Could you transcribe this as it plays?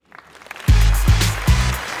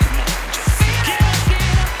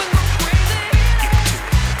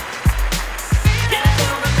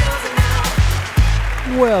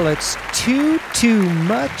it's too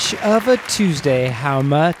much of a Tuesday. How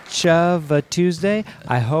much of a Tuesday?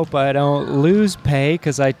 I hope I don't lose pay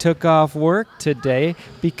because I took off work today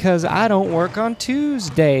because I don't work on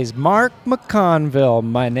Tuesdays. Mark McConville.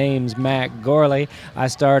 My name's Matt Gorley. I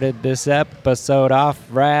started this episode off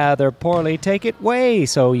rather poorly. Take it away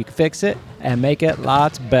so you can fix it and make it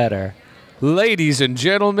lots better. Ladies and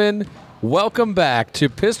gentlemen, welcome back to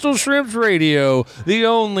Pistol Shrimps Radio, the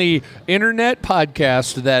only internet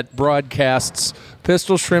podcast that broadcasts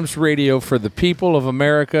Pistol Shrimps Radio for the people of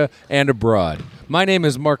America and abroad. My name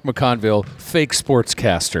is Mark McConville, fake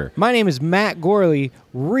sportscaster. My name is Matt Gorley,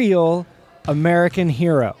 real American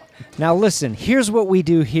hero. Now listen, here's what we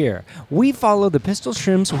do here. We follow the Pistol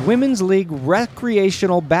Shrimps Women's League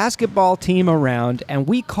recreational basketball team around, and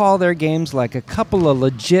we call their games like a couple of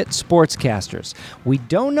legit sportscasters. We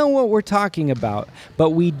don't know what we're talking about,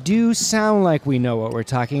 but we do sound like we know what we're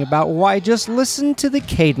talking about. Why, just listen to the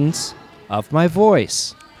cadence of my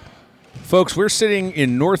voice. Folks, we're sitting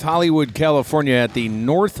in North Hollywood, California at the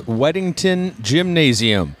North Weddington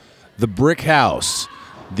Gymnasium, the Brick House,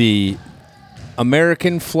 the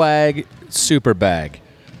American flag super bag.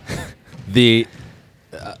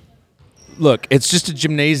 Look, it's just a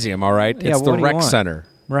gymnasium, all right? Yeah, it's the what do you rec want? center.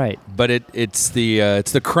 Right. But it's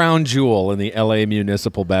the crown jewel in the LA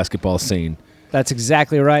municipal basketball scene. That's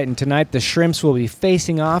exactly right. And tonight the Shrimps will be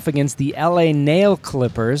facing off against the LA Nail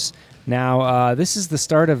Clippers. Now, this is the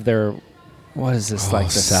start of their, what is this, like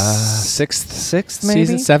the sixth maybe?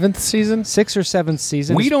 Season? Seventh season? Sixth or seventh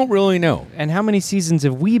season. We don't really know. And how many seasons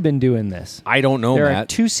have we been doing this? I don't know, There Matt. are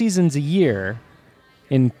 2 seasons a year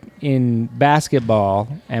in basketball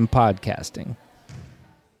and podcasting.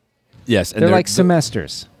 Yes. And They're like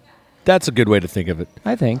semesters, That's a good way to think of it.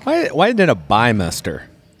 I think. Why isn't it a bimester?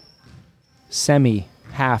 Semi,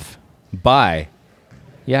 half. Bi.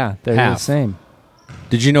 Yeah, they're Half. the same.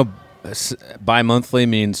 Did you know bi-monthly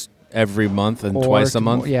means every month and Or twice a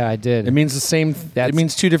month? Yeah, I did. It means the same. It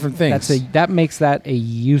means 2 different things. That makes that a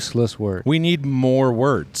useless word. We need more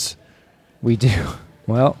words. We do.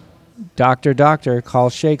 Well, doctor, call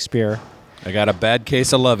Shakespeare. I got a bad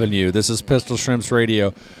case of loving you. This is Pistol Shrimps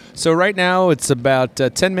Radio. So right now it's about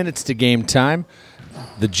 10 minutes to game time.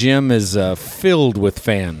 The gym is filled with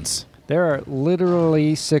fans. There are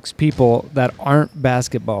literally 6 people that aren't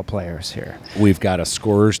basketball players here. We've got a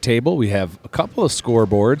scorer's table. We have a couple of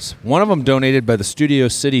scoreboards. One of them donated by the Studio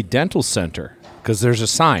City Dental Center because there's a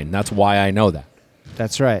sign. That's why I know that.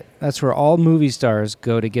 That's right. That's where all movie stars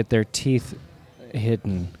go to get their teeth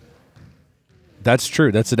hidden. That's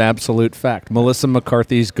true. That's an absolute fact. Melissa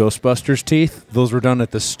McCarthy's Ghostbusters teeth, those were done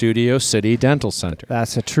at the Studio City Dental Center.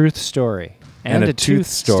 That's a truth story. And a tooth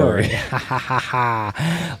story.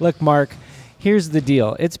 Look, Mark, here's the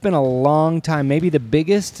deal. It's been a long time, maybe the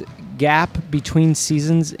biggest gap between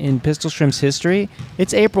seasons in Pistol Shrimps history.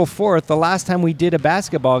 It's April 4th, the last time we did a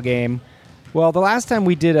basketball game. Well, the last time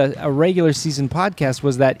we did a regular season podcast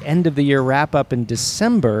was that end of the year wrap up in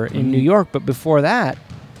December in New York. But before that,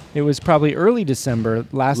 it was probably early December.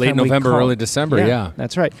 Late November, early December, yeah.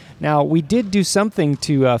 That's right. Now, we did do something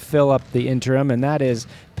to fill up the interim, and that is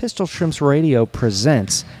Pistol Shrimps Radio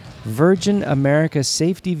presents Virgin America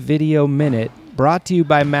Safety Video Minute, brought to you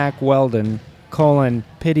by Mac Weldon,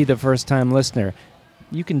 pity the first-time listener.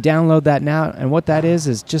 You can download that now, and what that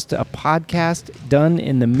is just a podcast done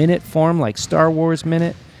in the minute form, like Star Wars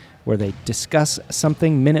Minute, where they discuss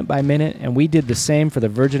something minute by minute, and we did the same for the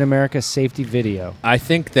Virgin America Safety Video. I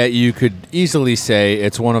think that you could easily say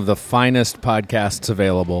it's one of the finest podcasts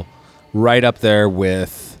available, right up there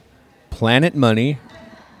with Planet Money,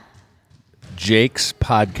 Jake's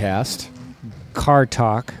podcast, Car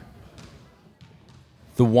Talk,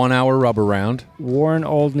 the 1 Hour Rubber Round, Warren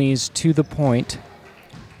Oldney's To the Point,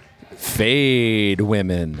 Fade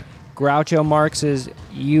Women, Groucho Marx's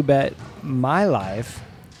You Bet My Life,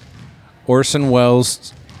 Orson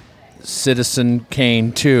Welles' Citizen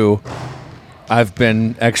Kane 2, I've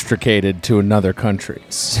been extricated to another country.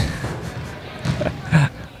 Is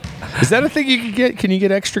that a thing you can get? Can you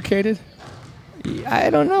get extricated? I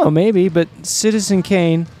don't know, maybe, but Citizen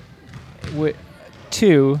Kane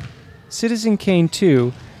 2, Citizen Kane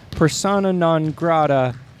 2, Persona Non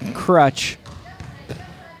Grata, Crutch.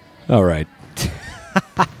 All right.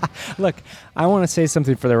 Look, I want to say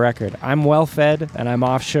something for the record. I'm well-fed and I'm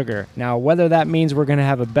off sugar. Now, whether that means we're going to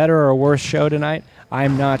have a better or a worse show tonight,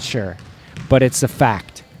 I'm not sure. But it's a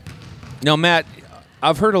fact. Now, Matt,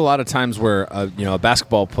 I've heard a lot of times where a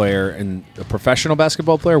basketball player and a professional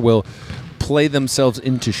basketball player will play themselves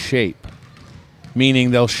into shape,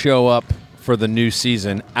 meaning they'll show up for the new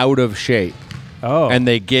season out of shape. Oh. and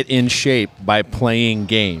they get in shape by playing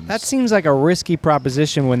games. That seems like a risky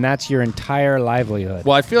proposition when that's your entire livelihood.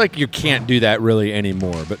 Well, I feel like you can't do that really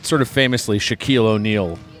anymore, but sort of famously, Shaquille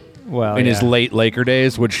O'Neal Well, in his yeah. late Laker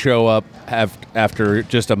days would show up after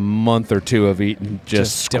just a month or two of eating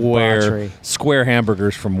just debauchery. square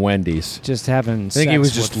hamburgers from Wendy's. Just having think sex he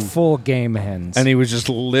was with just- full game hens. And he was just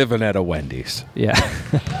living at a Wendy's. yeah.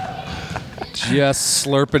 Just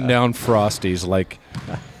slurping down Frosties like...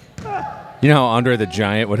 You know how Andre the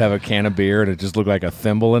Giant would have a can of beer and it just looked like a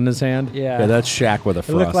thimble in his hand? Yeah. That's Shaq with a It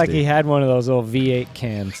Frosty. looked like he had one of those little V8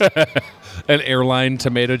 cans. An airline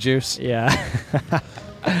tomato juice. yeah.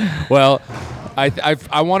 Well,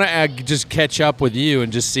 I want to just catch up with you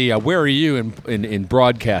and just see where are you in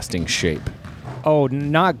broadcasting shape? Oh,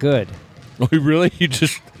 not good. Really? You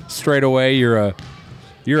just straight away you're a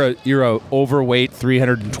overweight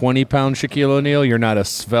 320-pound Shaquille O'Neal. You're not a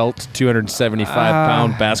svelte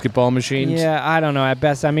 275-pound basketball machine. Yeah, I don't know. At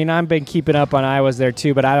best, I mean, I've been keeping up on Iowa's there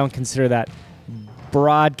too, but I don't consider that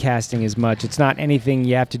broadcasting as much. It's not anything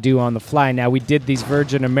you have to do on the fly. Now, we did these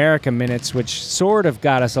Virgin America minutes, which sort of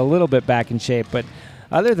got us a little bit back in shape, but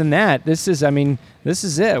other than that, this is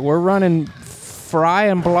it. We're running fry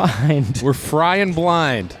and blind. We're frying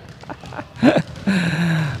blind.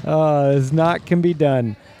 It's not can be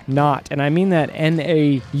done. Not. And I mean that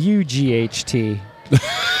N-A-U-G-H-T.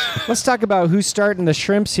 Let's talk about who's starting the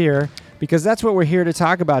Shrimps here, because that's what we're here to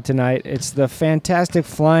talk about tonight. It's the fantastic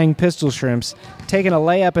Flying Pistol Shrimps. Taking a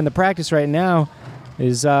layup in the practice right now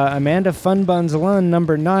is Amanda Funbuns Lund,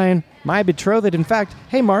 number 9, my betrothed. In fact,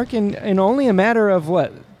 hey, Mark, in only a matter of,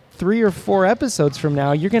 3 or 4 episodes from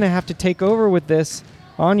now, you're going to have to take over with this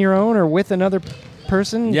on your own or with another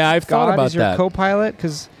person. Yeah, I've thought God about is your that. co-pilot,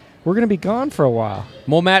 because we're going to be gone for a while.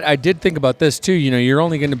 Well, Matt, I did think about this too. You know, you're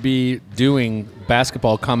only going to be doing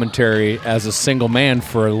basketball commentary as a single man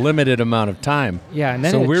for a limited amount of time. Yeah, and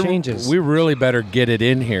then so it changes. We really better get it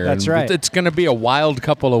in here. That's And right. It's going to be a wild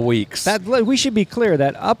couple of weeks. We should be clear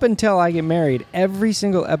that up until I get married, every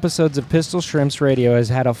single episodes of Pistol Shrimps Radio has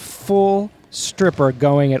had a full stripper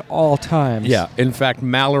going at all times. Yeah. In fact,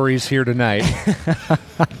 Mallory's here tonight.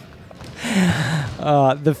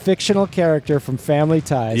 The fictional character from Family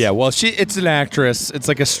Ties. Yeah. Well, it's an actress. It's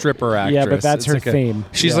like a stripper actress. Yeah, but that's It's her like theme.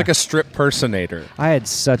 She's Yeah. like a strip personator. I had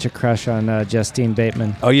such a crush on Justine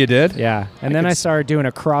Bateman. Oh, you did? Yeah, and then I saw her doing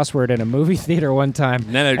a crossword in a movie theater one time.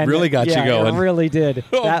 And then it really got you going. It really did.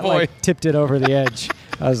 Oh, that boy. tipped it over the edge.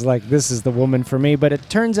 I was like, this is the woman for me. But it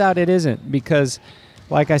turns out it isn't, because,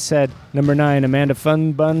 like I said, number 9, Amanda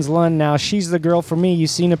Funbuns Lund. Now she's the girl for me. You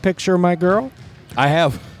seen a picture of my girl? I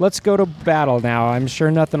have. Let's go to battle now. I'm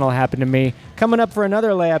sure nothing will happen to me. Coming up for another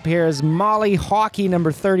layup here is Molly Hawkey,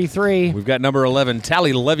 number 33. We've got number 11,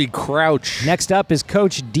 Tally Levy Crouch. Next up is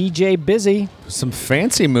Coach DJ Busy. Some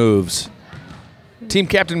fancy moves. Team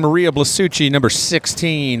Captain Maria Blasucci, number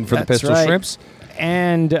 16 for the That's Pistol right. Shrimps.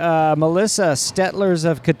 And Melissa Stettlers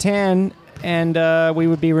of Catan. And we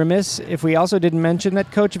would be remiss if we also didn't mention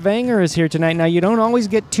that Coach Vanger is here tonight. Now, you don't always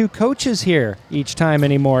get 2 coaches here each time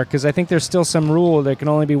anymore, because I think there's still some rule there can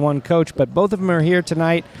only be 1 coach. But both of them are here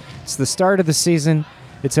tonight. It's the start of the season.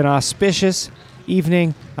 It's an auspicious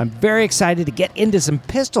evening. I'm very excited to get into some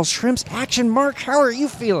Pistol Shrimps action. Mark, how are you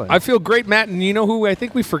feeling? I feel great, Matt. And you know who I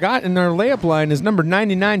think we forgot in our layup line is number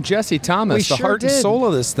 99, Jesse Thomas, We the sure heart and did. soul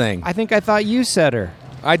of this thing. I thought you said her.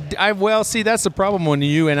 Well, see, that's the problem when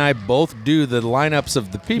you and I both do the lineups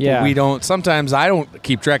of the people. Yeah. Sometimes I don't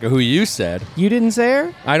keep track of who you said. You didn't say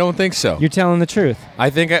her? I don't think so. You're telling the truth.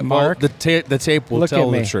 I think Mark? the tape will Look tell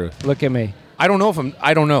at me. the truth. Look at me. I don't know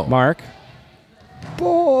I don't know. Mark?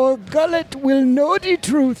 Bo Gullet will know the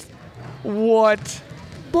truth. What?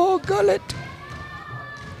 Bo Gullet.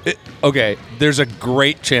 Okay, there's a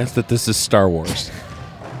great chance that this is Star Wars.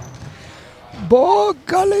 Bo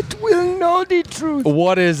Gullet will know the truth.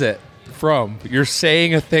 What is it from? You're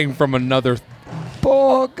saying a thing from another.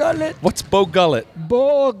 Bo Gullet. What's Bo Gullet?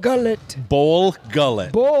 Bo Gullet. Bowl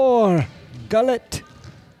Gullet. Bo Gullet.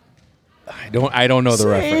 I don't know the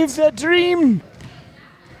reference. Save the dream.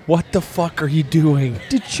 What the fuck are you doing?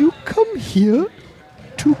 Did you come here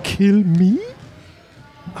to kill me?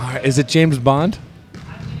 Is it James Bond?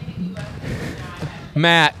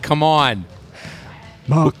 Matt, come on.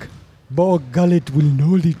 Mark, Bo Gullet will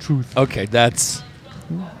know the truth. Okay, that's.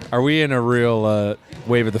 Are we in a real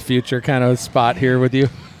Wave of the Future kind of spot here with you?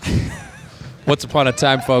 Once upon a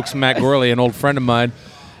time, folks, Matt Gorley, an old friend of mine,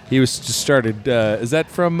 he was just started. Is that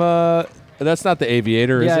from? That's not the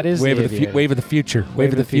Aviator, is Yeah, it? it is Wave the of the Aviator. Wave of the Future.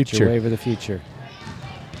 Wave of the Future. Wave of the future.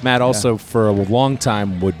 Matt also, for a long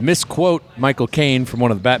time, would misquote Michael Caine from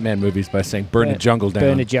one of the Batman movies by saying, burn the jungle down.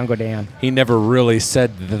 Burn the jungle down. He never really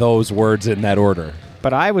said those words in that order.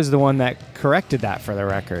 But I was the one that corrected that for the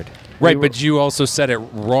record. Right, but you also said it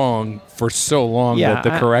wrong for so long that the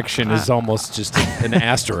correction is almost just an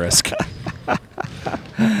asterisk.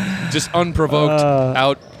 Just unprovoked,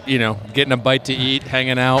 out, getting a bite to eat,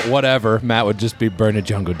 hanging out, whatever. Matt would just be burn the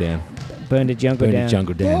jungle down. Burn the jungle down. Burn the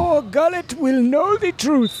jungle down. Oh, Gullet will know the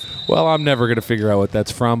truth. Well, I'm never going to figure out what that's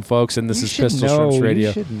from, folks, and this is Pistol Shrimps Radio.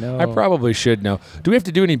 You should know. I probably should know. Do we have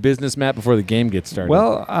to do any business, Matt, before the game gets started?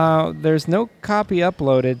 Well, there's no copy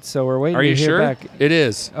uploaded, so we're waiting to hear back. It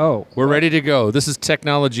is. Oh. We're ready to go. This is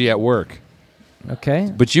technology at work. Okay.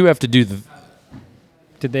 But you have to do the...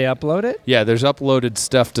 Did they upload it? Yeah, there's uploaded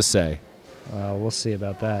stuff to say. Well, we'll see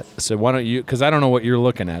about that. So why don't you... Because I don't know what you're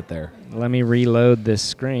looking at there. Let me reload this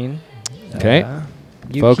screen. Okay.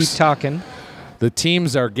 You Folks, keep talking. The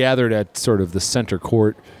teams are gathered at sort of the center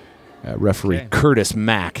court. Referee Curtis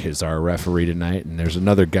Mack is our referee tonight, and there's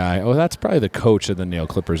another guy. Oh, that's probably the coach of the Nail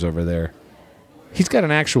Clippers over there. He's got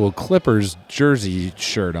an actual Clippers jersey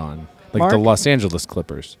shirt on, like Mark, the Los Angeles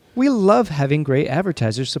Clippers. We love having great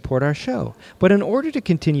advertisers support our show, but in order to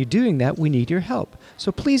continue doing that, we need your help.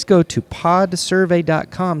 So please go to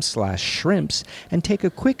podsurvey.com/shrimps and take a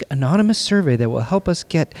quick anonymous survey that will help us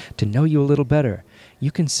get to know you a little better.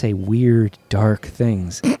 You can say weird, dark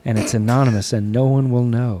things, and it's anonymous and no one will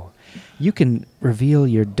know. You can reveal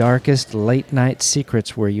your darkest late-night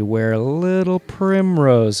secrets where you wear little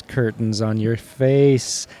primrose curtains on your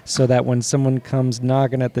face so that when someone comes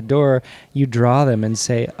knocking at the door, you draw them and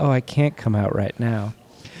say, "Oh, I can't come out right now."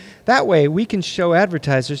 That way, we can show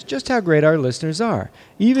advertisers just how great our listeners are.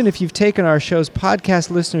 Even if you've taken our show's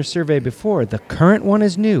podcast listener survey before, the current one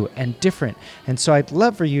is new and different, and so I'd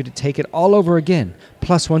love for you to take it all over again.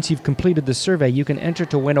 Plus, once you've completed the survey, you can enter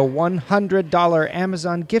to win a $100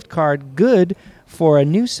 Amazon gift card good for a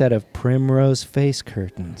new set of primrose face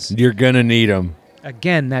curtains. You're going to need them.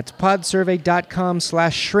 Again, that's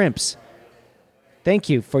podsurvey.com/shrimps. Thank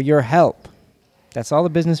you for your help. That's all the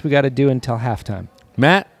business we got to do until halftime.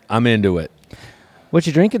 Matt, I'm into it. What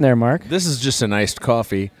you drinking there, Mark? This is just an iced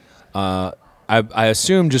coffee. I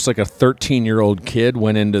assume just like a 13-year-old kid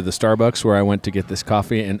went into the Starbucks where I went to get this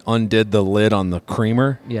coffee and undid the lid on the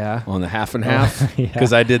creamer. Yeah. On the half and half.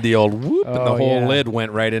 Because I did the old whoop and the whole lid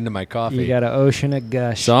went right into my coffee. You got an ocean of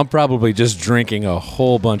gush. So I'm probably just drinking a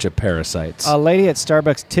whole bunch of parasites. A lady at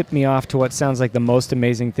Starbucks tipped me off to what sounds like the most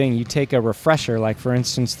amazing thing. You take a refresher, like for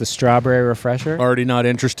instance the strawberry refresher. Already not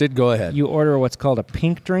interested? Go ahead. You order what's called a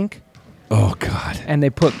pink drink. Oh, God. And they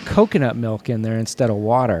put coconut milk in there instead of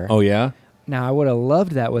water. Oh, yeah? Now, I would have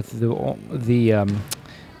loved that with the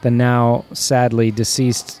now sadly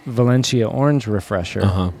deceased Valencia orange refresher.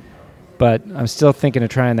 Uh-huh. But I'm still thinking of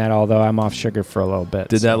trying that, although I'm off sugar for a little bit.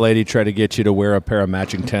 Did that lady try to get you to wear a pair of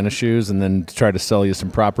matching tennis shoes and then try to sell you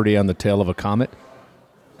some property on the tail of a comet?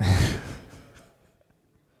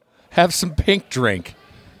 Have some pink drink.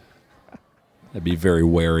 I'd be very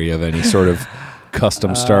wary of any sort of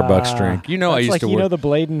custom Starbucks drink. You know, I used to work. You know, the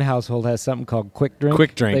Bladen household has something called Quick Drink.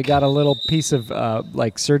 Quick Drink. They got a little piece of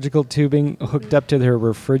like surgical tubing hooked up to their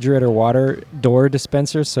refrigerator water door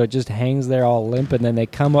dispenser, so it just hangs there all limp, and then they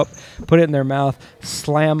come up, put it in their mouth,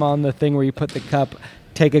 slam on the thing where you put the cup,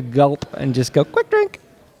 take a gulp, and just go, Quick Drink.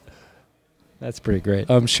 That's pretty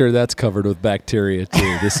great. I'm sure that's covered with bacteria,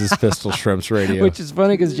 too. This is Pistol Shrimps Radio. Which is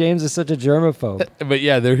funny because James is such a germaphobe. But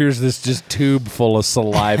yeah, here's this just tube full of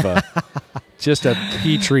saliva. Just a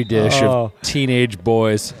petri dish of teenage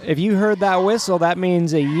boys. If you heard that whistle, that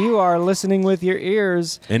means that you are listening with your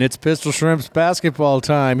ears. And it's Pistol Shrimps basketball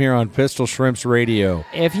time here on Pistol Shrimps Radio.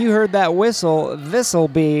 If you heard that whistle, this'll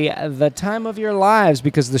be the time of your lives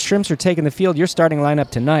because the Shrimps are taking the field. Your starting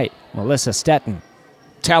lineup tonight: Melissa Stetton,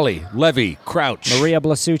 Tally, Levy, Crouch, Maria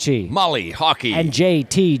Blasucci, Molly, Hockey, and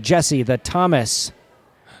JT Jesse the Thomas.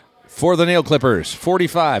 For the Nail Clippers,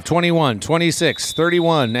 45, 21, 26,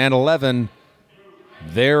 31, and 11.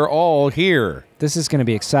 They're all here. This is going to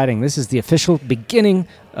be exciting. This is the official beginning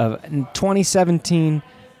of 2017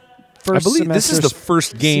 first I believe this is the semester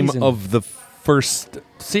first game season. of the first.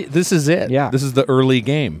 See, this is it. Yeah. This is the early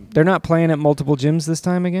game. They're not playing at multiple gyms this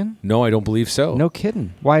time again? No, I don't believe so. No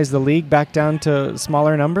kidding. Why is the league back down to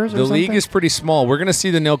smaller numbers or The something? league is pretty small. We're going to see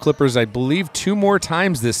the Nail Clippers, I believe, 2 more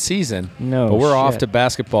times this season. No But we're off shit. to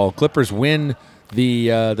basketball. Clippers win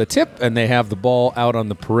the tip, and they have the ball out on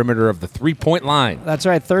the perimeter of the three-point line. That's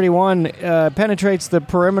right. 31 penetrates the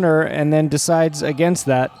perimeter and then decides against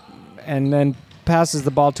that and then passes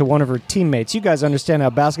the ball to one of her teammates. You guys understand how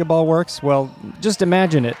basketball works? Well, just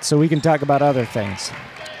imagine it so we can talk about other things.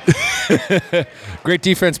 Great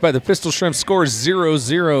defense by the Pistol Shrimp. Scores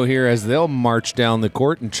 0-0 here as they'll march down the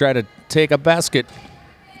court and try to take a basket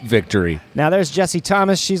victory. Now there's Jessie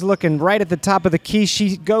Thomas. She's looking right at the top of the key.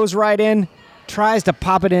 She goes right in, tries to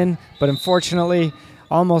pop it in, but unfortunately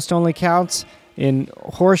almost only counts in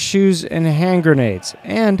horseshoes and hand grenades,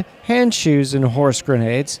 and hand shoes and horse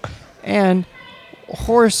grenades, and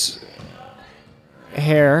horse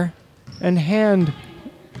hair and hand...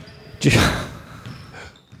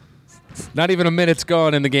 Not even a minute's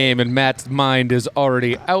gone in the game, and Matt's mind is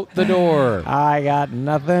already out the door. I got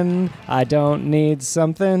nothing. I don't need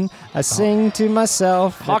something. I sing to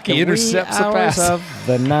myself. Hockey at the intercepts wee a pass. hours of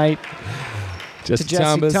the night. Just To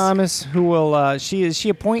Jessie Thomas, who will? Is she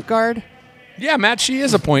a point guard? Yeah, Matt, she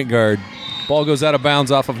is a point guard. Ball goes out of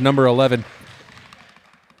bounds off of number 11.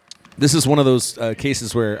 This is one of those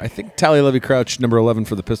cases where I think Tally Levy Crouch, number 11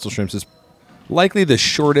 for the Pistol Shrimps, is likely the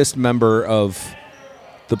shortest member of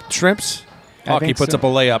the Shrimps. Hockey think puts so. up a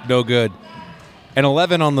layup, no good. And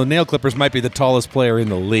 11 on the Nail Clippers might be the tallest player in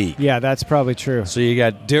the league. Yeah, that's probably true. So you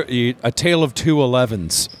got a tale of two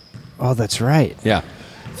 11s. Oh, that's right. Yeah.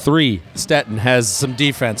 3, Stetton has some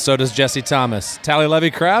defense. So does Jessie Thomas. Tally Levy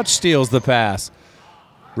Crouch steals the pass.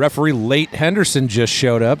 Referee Late Henderson just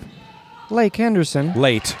showed up. Lake Henderson.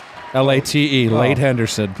 Late. L-A-T-E. Oh. Late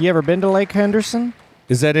Henderson. You ever been to Lake Henderson?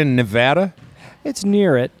 Is that in Nevada? It's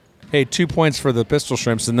near it. Hey, 2 points for the Pistol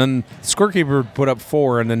Shrimps, and then the scorekeeper put up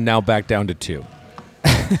 4 and then now back down to 2.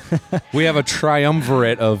 We have a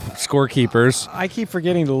triumvirate of scorekeepers. I keep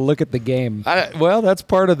forgetting to look at the game. Well, that's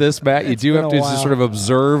part of this, Matt. You It's do been have a to while. just sort of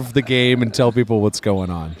observe the game and tell people what's going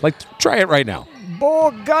on. Like, try it right now.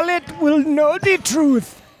 Bo Gullet will know the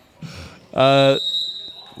truth.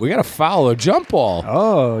 We got a foul, a jump ball.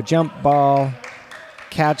 Oh, jump ball.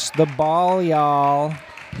 Catch the ball, y'all.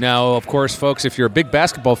 Now, of course, folks, if you're a big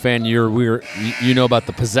basketball fan, you know about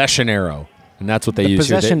the possession arrow, and that's what they The use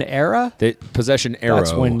here. possession era? Possession arrow.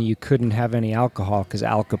 That's when you couldn't have any alcohol because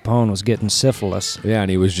Al Capone was getting syphilis. Yeah, and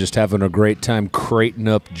he was just having a great time crating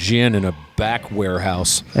up gin in a back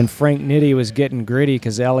warehouse. And Frank Nitti was getting gritty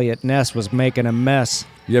because Elliot Ness was making a mess.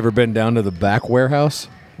 You ever been down to the back warehouse?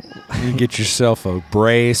 You can get yourself a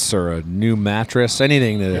brace or a new mattress,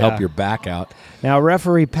 anything to help your back out. Now,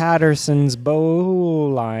 referee Patterson's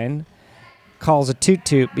bowline calls a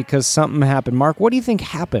toot-toot because something happened. Mark, what do you think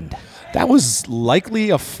happened? That was likely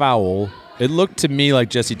a foul. It looked to me like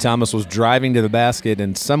Jessie Thomas was driving to the basket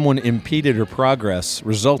and someone impeded her progress,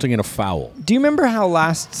 resulting in a foul. Do you remember how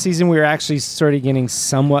last season we were actually sort of getting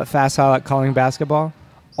somewhat facile at calling basketball?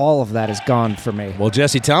 All of that is gone for me. Well,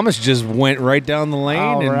 Jessie Thomas just went right down the lane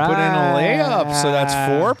All and put in a right. layup, so that's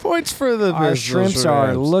 4 points for the Our Pistol Shrimps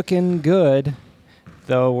are Shrimps. looking good,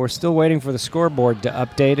 though we're still waiting for the scoreboard to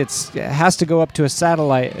update. It has to go up to a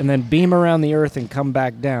satellite and then beam around the Earth and come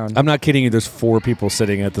back down. I'm not kidding you. There's 4 people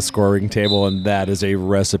sitting at the scoring table, and that is a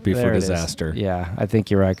recipe There for it is. disaster. Yeah, I think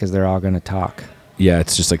you're right because they're all going to talk. Yeah,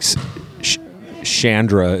 it's just like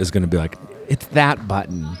Chandra is going to be like, it's that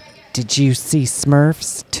button. Did you see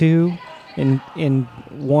Smurfs 2 in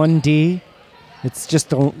 1D? It's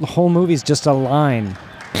just the whole movie's just a line.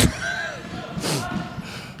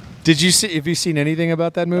 Have you seen anything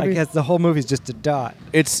about that movie? I guess the whole movie's just a dot.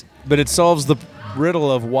 But it solves the riddle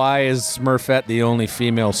of why is Smurfette the only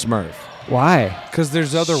female Smurf? Why? Because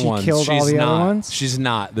there's other She ones. killed all She's the not. other ones? She's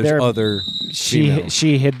not. There's They're- other females.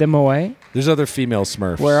 She hid them away. There's other female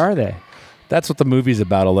Smurfs. Where are they? That's what the movie's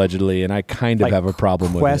about, allegedly, and I kind of Like have a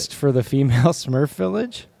problem with Quest it. for the female Smurf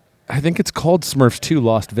village? I think it's called Smurfs 2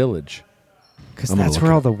 Lost Village. Because I'm gonna that's look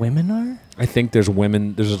where it all up. the women are? I think there's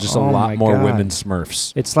women. There's just a Oh lot my more God. women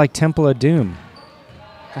Smurfs. It's like Temple of Doom.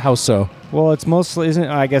 How so? Well, it's mostly isn't.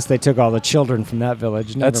 I guess they took all the children from that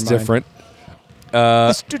village. Never That's mind. different.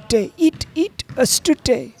 Astute, eat,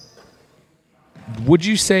 astute. Would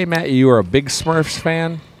you say, Matt, you are a big Smurfs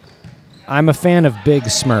fan? I'm a fan of big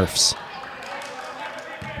Smurfs.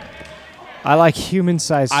 I like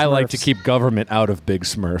human-sized Smurfs. I like to keep government out of Big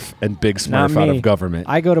Smurf and Big Not Smurf out me. of government.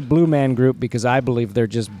 I go to Blue Man Group because I believe they're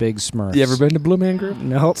just big Smurfs. You ever been to Blue Man Group?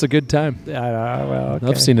 Nope. It's a good time. Well, okay.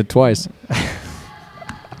 I've seen it twice.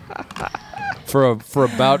 For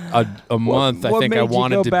about a month, I what think I made you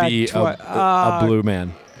wanted go to back be twi- a blue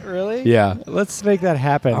man. Really? Yeah. Let's make that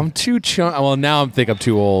happen. I'm too well, now I think I'm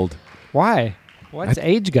too old. Why? What's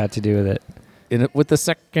age got to do with it? With the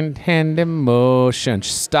second-hand emotion.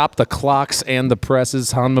 Stop the clocks and the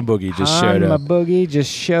presses. Hanma Boogie just showed up. Hanma Boogie just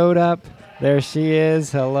showed up. There she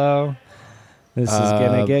is. Hello. This is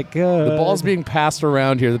gonna get good. The ball's being passed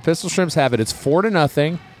around here. The Pistol Shrimps have it. It's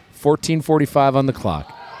 4-0. 14:45 on the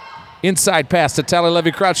clock. Inside pass to Tally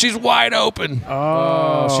Levy Crouch. She's wide open.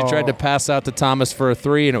 Oh. She tried to pass out to Thomas for a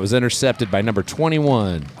 3, and it was intercepted by number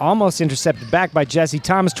 21. Almost intercepted back by Jesse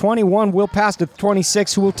Thomas. 21 will pass to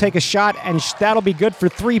 26, who will take a shot, and that'll be good for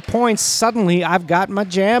 3 points. Suddenly, I've got my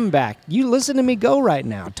jam back. You listen to me go right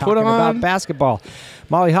now, talking about basketball.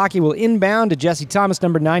 Molly Hockey will inbound to Jesse Thomas,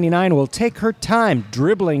 number 99, will take her time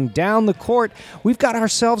dribbling down the court. We've got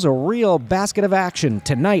ourselves a real basket of action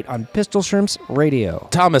tonight on Pistol Shrimps Radio.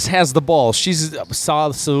 Thomas has the ball. She's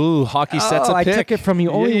Hockey sets a I pick. took it from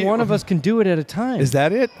you. Only one of us can do it at a time. Is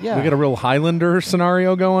that it? Yeah. We got a real Highlander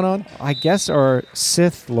scenario going on? I guess, or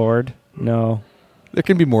Sith Lord. No. There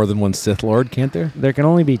can be more than one Sith Lord, can't there? There can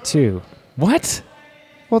only be 2. What?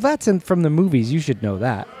 Well, that's from the movies. You should know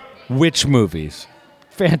that. Which movies?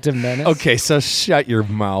 Phantom Menace. Okay, so shut your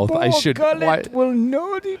mouth. I should. Why? will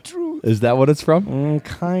know the truth. Is that what it's from?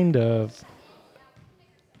 Kind of.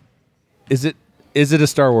 Is it a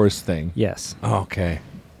Star Wars thing? Yes. Okay.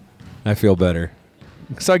 I feel better.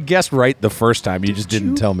 So I guessed right the first time. You just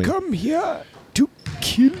didn't tell me. Come here to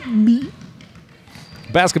kill me.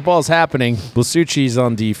 Basketball's happening. Blasucci's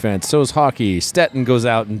on defense. So is Hockey. Stetton goes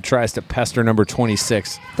out and tries to pester number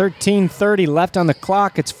 26. 13:30 left on the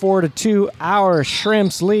clock. It's 4-2. Our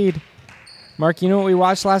Shrimps lead. Mark, you know what we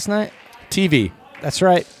watched last night? TV. That's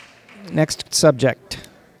right. Next subject.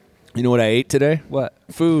 You know what I ate today? What?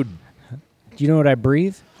 Food. Do you know what I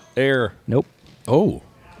breathe? Air. Nope. Oh.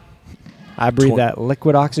 I breathe that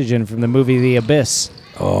liquid oxygen from the movie The Abyss.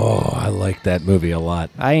 Oh, I like that movie a lot.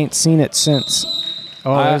 I ain't seen it since.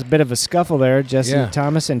 Oh, there's a bit of a scuffle there. Jesse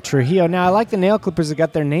Thomas and Trujillo. Now, I like the nail clippers that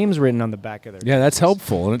got their names written on the back of their Yeah, that's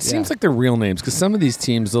helpful. And it Yeah. seems like they're real names because some of these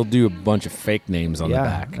teams, they'll do a bunch of fake names on the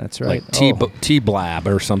back. That's right. Like T-Blab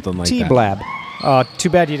or something like that. T-Blab. Oh, too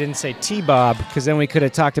bad you didn't say T-Bob, because then we could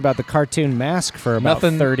have talked about the cartoon Mask for about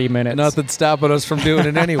 30 minutes. Nothing stopping us from doing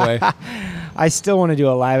it anyway. I still want to do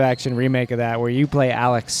a live-action remake of that where you play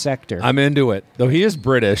Alex Sector. I'm into it. Though he is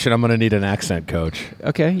British, and I'm going to need an accent coach.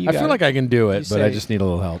 Okay, you I got feel it. like I can do it, You but I say- just need a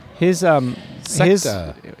little help. His mask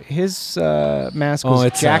was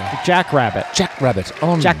it's, Jack Rabbit. Jack Rabbit.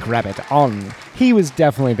 On. Jack Rabbit on. He was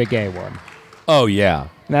definitely the gay one. Oh, yeah.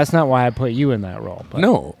 And that's not why I put you in that role. But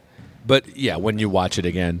No. But, yeah, when you watch it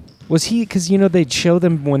again. Was he, because, they'd show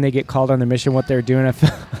them when they get called on the mission what they're doing. I feel,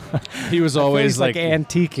 He was always like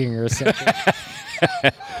antiquing or something.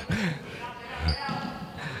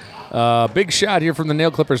 Big shot here from the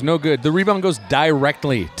nail clippers. No good. The rebound goes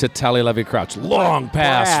directly to Tally Levy Crouch. Long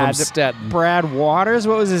pass from Stetton. Brad Waters?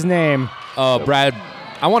 What was his name? Brad.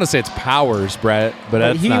 I want to say it's Powers, Brad, but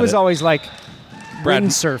that's he not was it. always like Brad-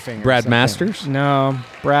 windsurfing. or Brad something. Masters? No,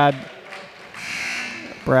 Brad.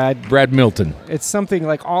 Brad Milton. It's something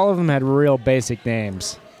like all of them had real basic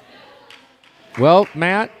names. Well,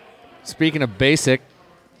 Matt, speaking of basic,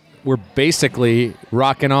 we're basically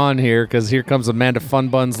rocking on here because here comes Amanda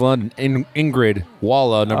Funbuns Lund and Ingrid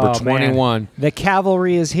Walla, number Oh, 21. man. The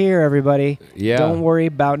cavalry is here, everybody. Yeah. Don't worry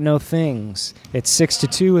about no things. It's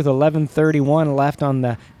 6-2 with 11:31 left on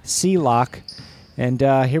the C-lock. And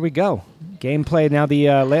here we go. Gameplay. Now the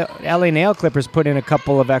LA Nail Clippers put in a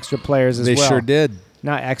couple of extra players as They well. sure did.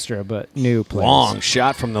 Not extra, but new players. Long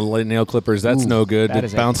shot from the nail clippers. That's no good. That It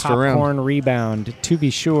is bounced a popcorn around. rebound. To be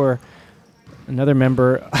sure, another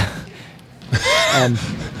member.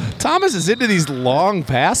 Thomas is into these long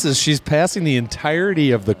passes. She's passing the entirety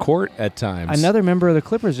of the court at times. Another member of the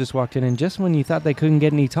Clippers just walked in, and just when you thought they couldn't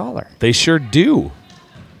get any taller. They sure do.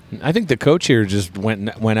 I think the coach here just went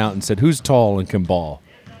out and said, "Who's tall and can ball?"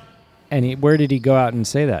 And where did he go out and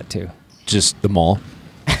say that to? Just the mall.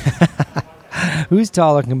 Who's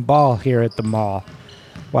tall and can ball here at the mall?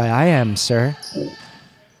 Why, I am, sir.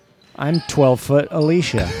 I'm 12-foot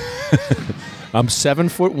Alicia. I'm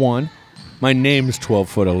 7'1". My name's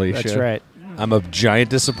 12-foot Alicia. That's right. I'm a giant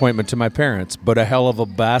disappointment to my parents, but a hell of a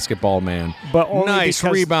basketball man. But only nice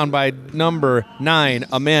because- rebound by number 9,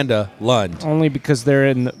 Amanda Lund. Only because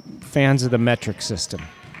they're fans of the metric system.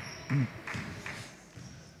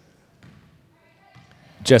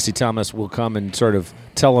 Jesse Thomas will come and sort of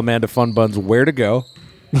tell Amanda Funbuns where to go,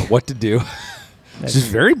 what to do. She's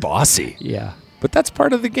very bossy, Yeah. but that's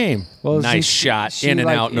part of the game. Well, Nice shot, in and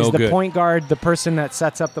out, no Is the good. point guard the person that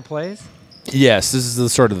sets up the plays? Yes, this is the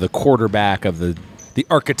sort of the quarterback of the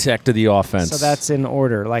architect of the offense. So that's in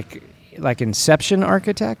order, like Inception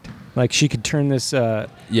architect. Like she could turn this the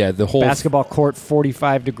whole basketball court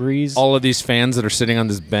 45 degrees. all of these fans that are sitting on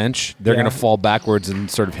this bench, they're Yeah. going to fall backwards and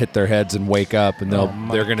sort of hit their heads and wake up, and Oh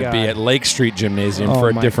my they're going to be God. at Lake Street Gymnasium Oh for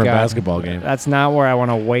a my different God. basketball game. That's not where I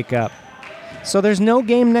want to wake up. So there's no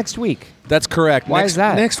game next week. That's correct. Why next, is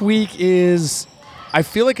that? Next week is I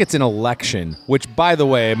feel like it's an election, which, by the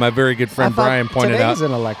way, my very good friend Brian pointed out. Today's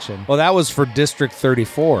an election. Well, that was for District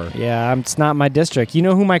 34. Yeah, it's not my district. You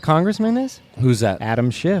know who my congressman is? Who's that? Adam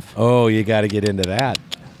Schiff. Oh, you got to get into that.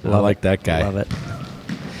 I like that guy. Love it.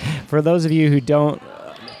 For those of you who don't,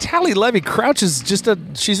 Tally Levy Crouch is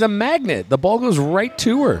she's a magnet. The ball goes right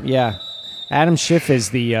to her. yeah, Adam Schiff is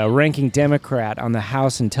the ranking Democrat on the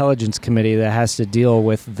House Intelligence Committee that has to deal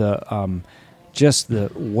with the just the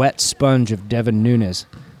wet sponge of Devin Nunes.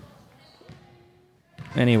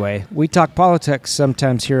 Anyway, we talk politics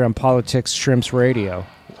sometimes here on Politics Shrimps Radio.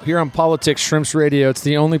 Here on Politics Shrimps Radio, it's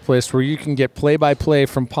the only place where you can get play-by-play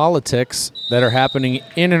from politics that are happening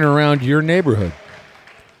in and around your neighborhood.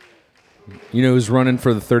 You know who's running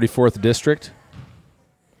for the 34th District?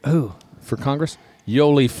 Who? For Congress?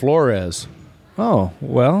 Yoli Flores. Oh,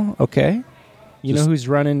 well, okay. You know who's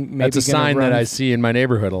running? Maybe That's a sign that I see in my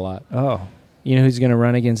neighborhood a lot. Oh, you know who's going to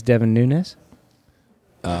run against Devin Nunes?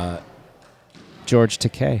 George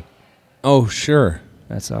Takei. Oh, sure.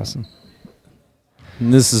 That's awesome.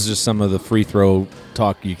 And this is just some of the free throw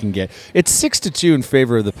talk you can get. It's 6-2 in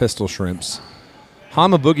favor of the Pistol Shrimps.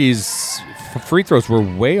 Hama Boogie's free throws were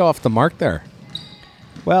way off the mark there.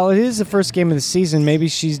 Well, it is the first game of the season. Maybe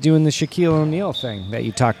she's doing the Shaquille O'Neal thing that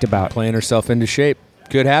you talked about. Playing herself into shape.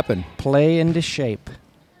 Could happen. Play into shape.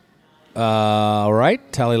 All right.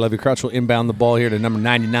 Tally Levy Crouch will inbound the ball here to number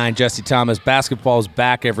 99, Jesse Thomas. Basketball is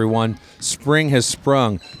back, everyone. Spring has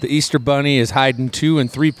sprung. The Easter Bunny is hiding 2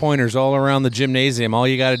 and 3-pointers all around the gymnasium. All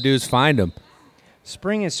you got to do is find them.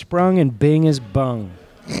 Spring is sprung and Bing is bung.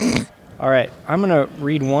 All right. I'm going to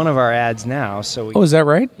read one of our ads now. Oh, is that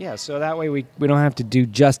right? Yeah, so that way we don't have to do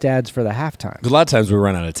just ads for the halftime. A lot of times we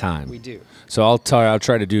run out of time. We do. So I'll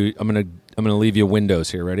try to do. I'm gonna leave you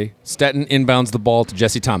windows here. Ready? Stetton inbounds the ball to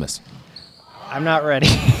Jesse Thomas. I'm not ready.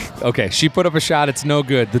 Okay, she put up a shot. It's no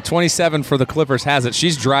good. The 27 for the Clippers has it.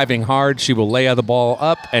 She's driving hard. She will lay the ball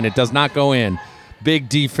up, and it does not go in. Big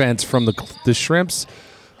defense from the Shrimps.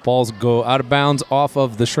 Balls go out of bounds off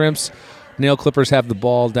of the Shrimps. Nail Clippers have the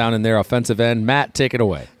ball down in their offensive end. Matt, take it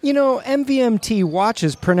away. You know, MVMT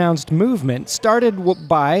Watch's pronounced movement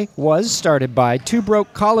was started by two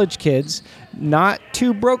broke college kids, not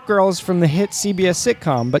two broke girls from the hit CBS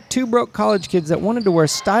sitcom, but two broke college kids that wanted to wear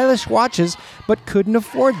stylish watches but couldn't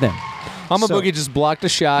afford them. Hama Boogie just blocked a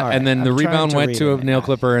shot, right, and then the rebound went to a nail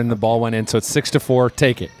clipper, and the ball went in, so it's 6-4.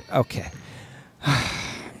 Take it. Okay.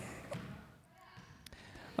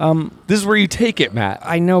 This is where you take it, Matt.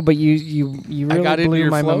 I know, but you really I got into blew your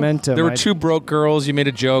my flow. momentum. There were two broke girls. You made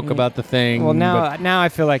a joke about the thing. Well, now I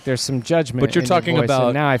feel like there's some judgment. But you're in talking your voice, about.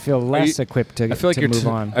 and now I feel less equipped to, I feel like to you're move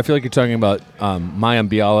on. I feel like you're talking about Mayim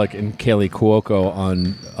Bialik and Kaylee Cuoco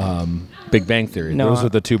on Big Bang Theory. No, Those are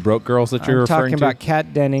the two broke girls that you're I'm referring talking to. about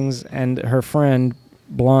Kat Dennings and her friend,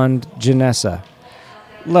 blonde Janessa.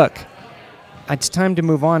 Look, it's time to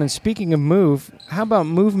move on. And speaking of move, how about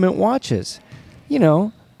movement watches? You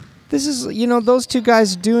know, this is, those two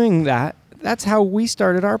guys doing that. That's how we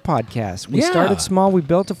started our podcast. We started small, we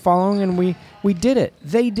built a following, and we did it.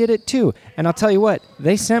 They did it too. And I'll tell you what,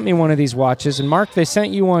 they sent me one of these watches, and Mark, they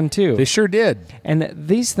sent you one too. They sure did. And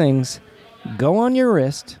these things go on your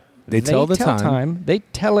wrist. They tell the time. They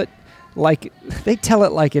tell it like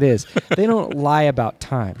it is. They don't lie about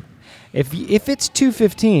time. If it's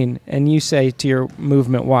 2:15 and you say to your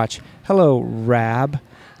movement watch, "Hello, Rab,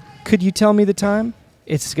 could you tell me the time?"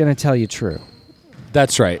 It's going to tell you true.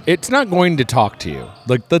 That's right. It's not going to talk to you.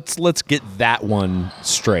 Like let's get that one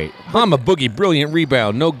straight. Hama Boogie, brilliant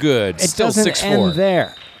rebound, no good. It Still doesn't 6-4. end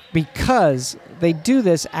there because they do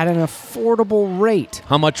this at an affordable rate.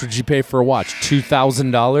 How much would you pay for a watch?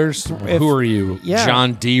 $2,000? Who are you? Yeah.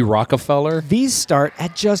 John D. Rockefeller? These start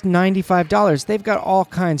at just $95. They've got all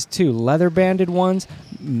kinds too. Leather banded ones,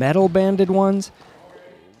 metal banded ones,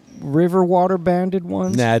 river water banded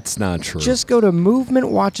ones. That's not true. Just go to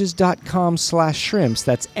movementwatches.com/shrimps.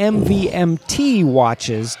 That's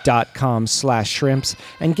MVMTwatches.com/shrimps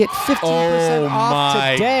and get 15%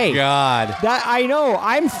 off today. Oh, my God. That I know.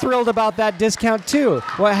 I'm thrilled about that discount, too.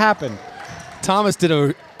 What happened? Thomas did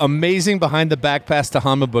an amazing behind-the-back pass to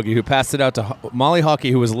Hama Boogie, who passed it out to Molly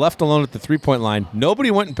Hockey, who was left alone at the three-point line.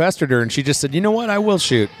 Nobody went and pestered her, and she just said, "You know what? I will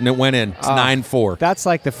shoot." And it went in. It's 9-4. That's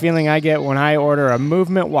like the feeling I get when I order a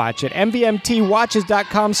movement watch at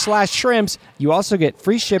MVMTwatches.com/shrimps. You also get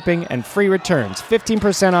free shipping and free returns.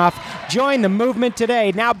 15% off. Join the movement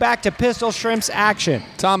today. Now back to Pistol Shrimps action.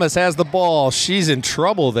 Thomas has the ball. She's in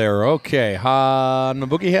trouble there. Okay. Hama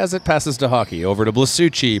Boogie has it. Passes to Hockey. Over to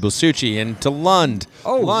Blasucci. Blasucci into Lund.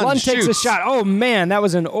 Oh, Lund takes a shoots. shot. Oh, man, that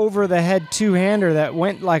was an over-the-head two-hander that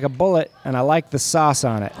went like a bullet, and I like the sauce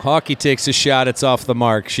on it. Hockey takes a shot. It's off the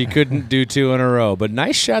mark. She couldn't do 2 in a row, but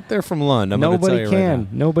nice shot there from Lund. Nobody can.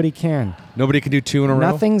 Nobody can. Nobody can do 2 in a row?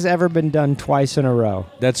 Nothing's ever been done twice in a row.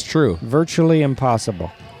 That's true. Virtually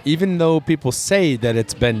impossible. Even though people say that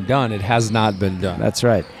it's been done, it has not been done. That's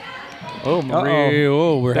right. Oh, Marie.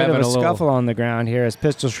 Oh, we're Bit having of a a little scuffle on the ground here as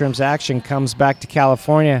Pistol Shrimp's action comes back to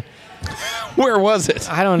California. Where was it?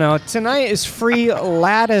 I don't know. Tonight is free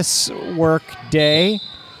lattice work day.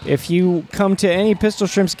 If you come to any Pistol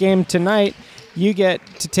Shrimps game tonight, you get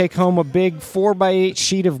to take home a big 4x8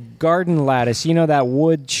 sheet of garden lattice. You know that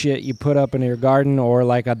wood shit you put up in your garden or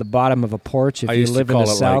like at the bottom of a porch if you live in the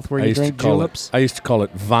South where you drink juleps? I used to call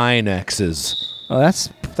it Vine X's. Oh,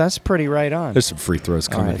 that's pretty right on. There's some free throws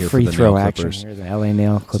coming here free for the throw Nail action Clippers. here, the LA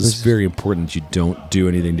Nail Clippers. It's very important that you don't do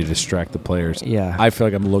anything to distract the players. Yeah. I feel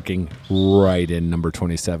like I'm looking right in number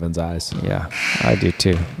 27's eyes. Yeah, I do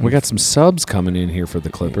too. We got some subs coming in here for the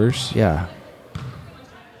Clippers. Yeah.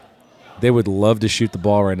 They would love to shoot the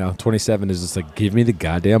ball right now. 27 is just like, give me the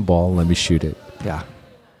goddamn ball and let me shoot it. Yeah.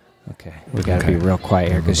 Okay. We got to be real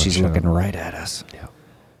quiet here because she's looking right at us. Yeah.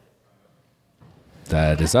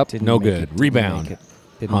 That is up. No good. Rebound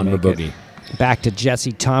on the boogie. Back to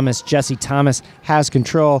Jessie Thomas. Jessie Thomas has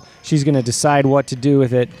control. She's going to decide what to do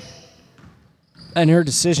with it. And her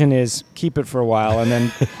decision is keep it for a while and then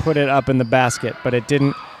put it up in the basket. But it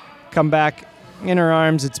didn't come back in her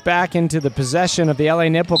arms. It's back into the possession of the LA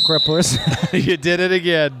Nipple Clippers. You did it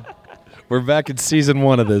again. We're back in season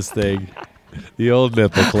 1 of this thing. The old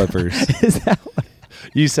Nipple Clippers. Is that what?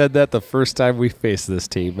 You said that the first time we faced this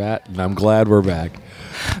team, Matt, and I'm glad we're back.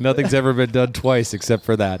 Nothing's ever been done twice except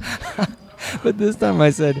for that. But this time I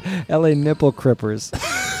said LA Nipple Clippers.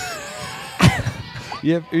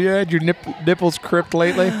 You had your nipples cripped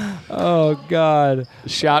lately? Oh, God.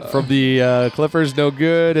 Shot from the Clippers, no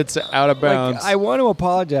good. It's out of bounds. Like, I want to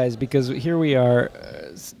apologize because here we are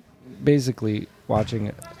basically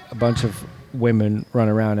watching a bunch of women run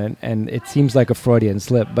around, and it seems like a Freudian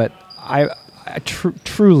slip, but I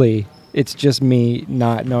truly, it's just me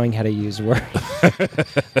not knowing how to use words.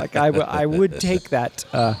 Like I would take that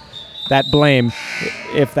blame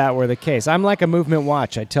if that were the case. I'm like a movement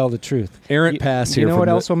watch. I tell the truth. Errant pass here. You know from what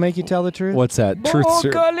else will make you tell the truth? What's that? Truth.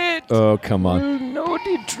 Oh, come on. Know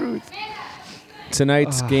the truth.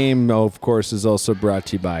 Tonight's game, of course, is also brought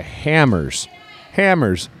to you by Hammers.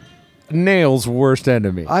 Hammers, Nail's worst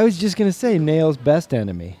enemy. I was just going to say Nail's best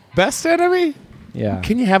enemy. Best enemy? Yeah.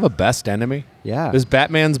 Can you have a best enemy? Yeah. Is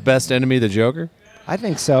Batman's best enemy the Joker? I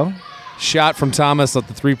think so. Shot from Thomas at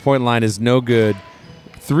the three-point line is no good.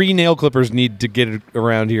 3 Nail Clippers need to get it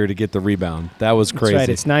around here to get the rebound. That was crazy.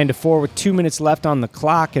 That's right. It's 9-4 with 2 minutes left on the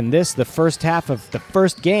clock, and this, the first half of the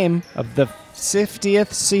first game of the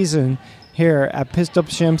 50th season here at Pistol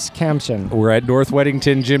Shrimp's Campson. We're at North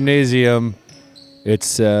Weddington Gymnasium.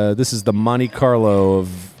 It's this is the Monte Carlo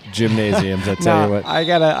of gymnasiums. I tell you what. I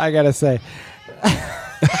gotta say.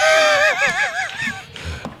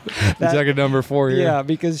 It's like a number 4 here. Yeah,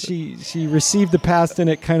 because she received the pass and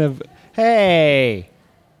it kind of, hey.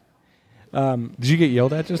 Did you get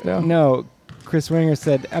yelled at just now? No, Chris Winger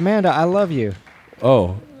said, Amanda, I love you.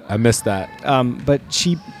 Oh, I missed that. But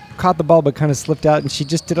she caught the ball but kind of slipped out and she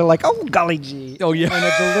just did it like, oh, golly gee. Oh, yeah. And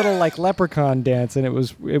it's a little like leprechaun dance, and it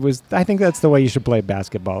was. I think that's the way you should play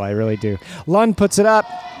basketball. I really do. Lund puts it up.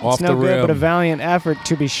 Off it's no the good, rim. but a valiant effort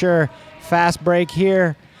to be sure. Fast break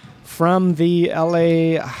here from the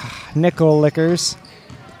LA Nickel Lickers.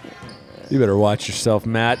 You better watch yourself,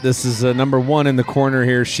 Matt. This is number 1 in the corner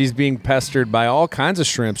here. She's being pestered by all kinds of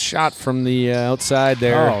shrimps. Shot from the outside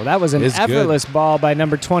there. Oh, that was an is effortless ball by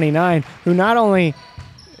number 29, who not only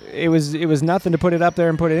it was nothing to put it up there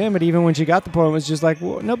and put it in, but even when she got the point, it was just like,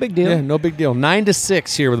 well, no big deal. Yeah, no big deal.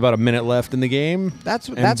 9-6 here with about a minute left in the game. That's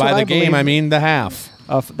and by by the game, I mean the half.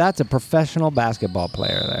 That's a professional basketball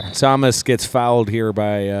player there. Thomas gets fouled here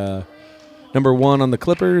by number 1 on the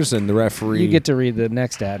Clippers, and the referee. You get to read the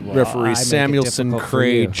next ad. Well, referee Samuelson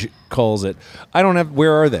Craig calls it. I don't have.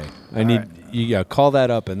 Where are they? I need. Yeah, call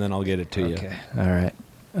that up, and then I'll get it to you. Okay. All right.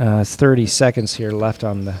 It's 30 seconds here left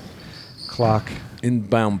on the clock.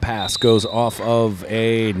 Inbound pass goes off of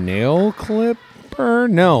a Nail Clipper.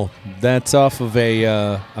 No, that's off of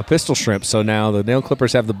a Pistol Shrimp. So now the Nail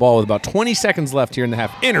Clippers have the ball with about 20 seconds left here in the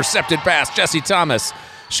half. Intercepted pass, Jessie Thomas.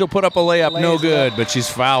 She'll put up a layup, no good, but she's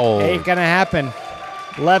fouled. Ain't gonna happen.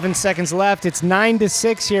 11 seconds left. It's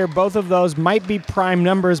 9-6 here. Both of those might be prime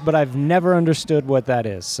numbers, but I've never understood what that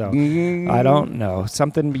is. So I don't know.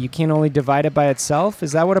 Something you can't only divide it by itself?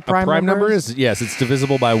 Is that what a prime number is? Yes, it's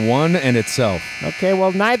divisible by 1 and itself. Okay,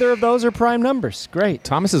 well, neither of those are prime numbers. Great.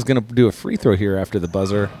 Thomas is going to do a free throw here after the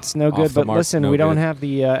buzzer. It's no good, but listen, we don't have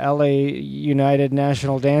the LA United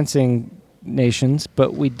National Dancing Nations,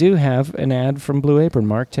 but we do have an ad from Blue Apron.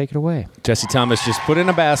 Mark, take it away. Jesse Thomas just put in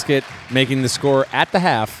a basket, making the score at the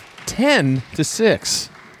half 10-6.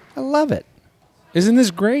 I love it. Isn't this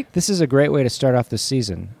great? This is a great way to start off the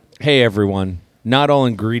season. Hey, everyone. Not all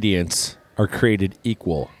ingredients are created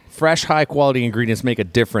equal. Fresh, high-quality ingredients make a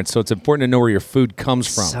difference, so it's important to know where your food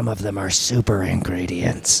comes from. Some of them are super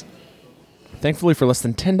ingredients. Thankfully, for less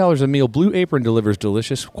than $10 a meal, Blue Apron delivers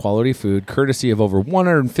delicious, quality food courtesy of over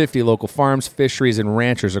 150 local farms, fisheries, and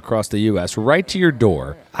ranchers across the U.S. right to your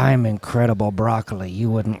door. I'm incredible broccoli.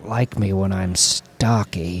 You wouldn't like me when I'm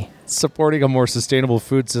stocky. Supporting a more sustainable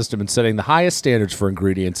food system and setting the highest standards for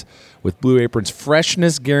ingredients. With Blue Apron's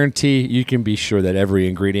freshness guarantee, you can be sure that every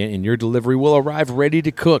ingredient in your delivery will arrive ready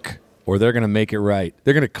to cook. Or they're going to make it right.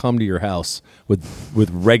 They're going to come to your house with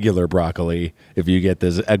regular broccoli if you get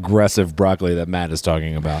this aggressive broccoli that Matt is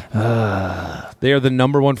talking about. They are the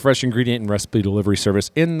 #1 fresh ingredient and recipe delivery service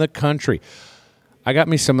in the country. I got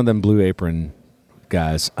me some of them Blue Apron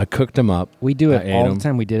guys. I cooked them up. We do it all the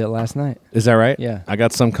time. We did it last night. Is that right? Yeah. I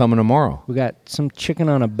got some coming tomorrow. We got some chicken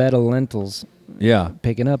on a bed of lentils. Yeah.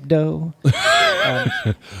 Picking up dough.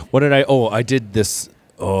 What did I... Oh, I did this...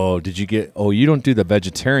 Oh, did you get... Oh, you don't do the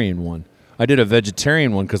vegetarian one. I did a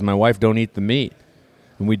vegetarian one because my wife don't eat the meat.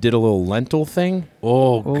 And we did a little lentil thing.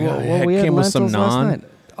 Oh, God. Well, we it had came with some lentils last naan. night.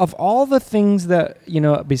 Of all the things that,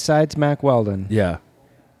 besides Mac Weldon, Yeah.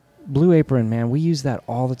 Blue Apron, man, we use that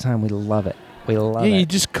all the time. We love it. We love it. Yeah, you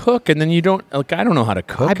just cook and then you don't... Like, I don't know how to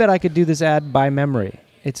cook. I bet I could do this ad by memory.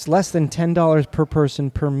 It's less than $10 per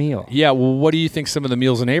person per meal. Yeah, well, what do you think some of the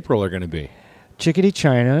meals in April are going to be? Chickadee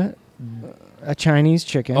China, a Chinese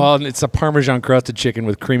chicken. Oh, and it's a Parmesan crusted chicken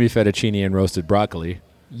with creamy fettuccine and roasted broccoli.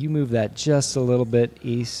 You move that just a little bit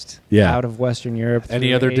east, Yeah. out of Western Europe. Any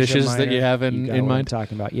through other Asia dishes that Minor. you have in You got what mind? I'm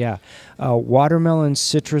talking about, yeah. Watermelon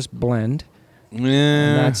citrus blend. And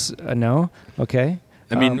that's a no. Okay.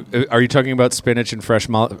 I mean, are you talking about spinach and fresh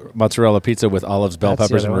mozzarella pizza with olives, bell That's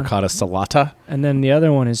the peppers, and other one. ricotta salata? And then the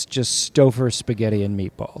other one is just Stouffer spaghetti and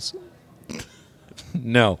meatballs.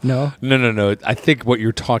 No. No? No. I think what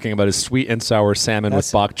you're talking about is sweet and sour salmon with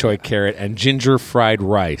bok choy carrot and ginger fried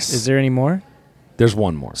rice. Is there any more? There's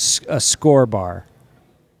one more. A score bar.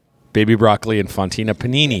 Baby broccoli and fontina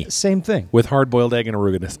panini Same thing. with hard-boiled egg and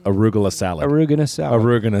arugula salad. Arugula salad.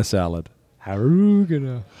 Arugula salad.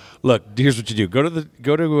 Arugula. Look, here's what you do. Go to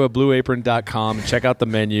blueapron.com and check out the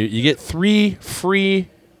menu. You get 3 free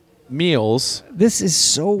meals This is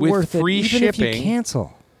so with worth free it, even shipping. if you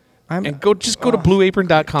cancel. And go to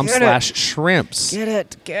blueapron.com/shrimps. Get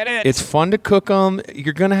it. It's fun to cook them.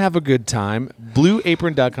 You're going to have a good time.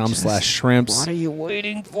 Blueapron.com/shrimps. What are you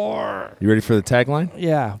waiting for? You ready for the tagline?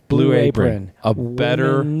 Yeah, Blue Apron. A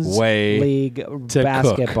better Women's way League to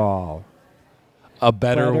basketball. A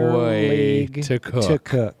better way league to cook. To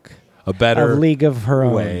cook. A better A league of her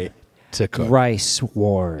own. way to cook. Rice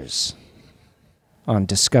Wars on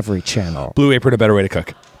Discovery Channel. Blue Apron, a better way to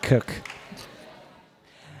cook. Cook.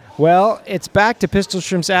 Well, it's back to Pistol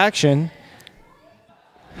Shrimps action.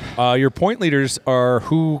 Your point leaders are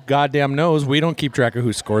who goddamn knows. We don't keep track of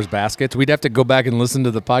who scores baskets. We'd have to go back and listen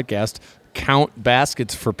to the podcast, count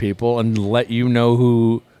baskets for people, and let you know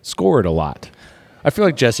who scored a lot. I feel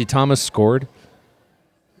like Jesse Thomas scored.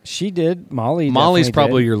 She did. Molly's Molly's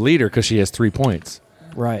probably did. your leader because she has 3 points,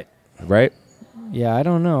 Right. right? Yeah, I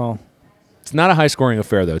don't know. It's not a high-scoring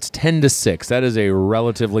affair, though. It's 10-6. That is a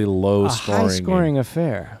relatively A low-scoring high-scoring game.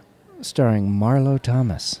 affair starring Marlo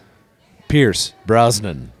Thomas. Pierce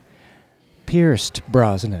Brosnan. Pierced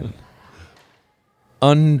Brosnan.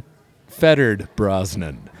 Unfettered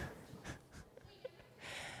Brosnan.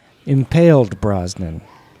 Impaled Brosnan.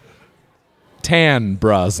 Tan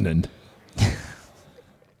Brosnan.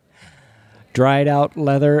 Dried out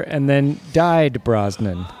leather and then dyed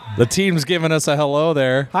Brosnan. The team's giving us a hello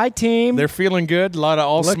there. Hi, team. They're feeling good. A lot of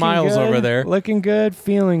all Looking smiles good, over there. Looking good,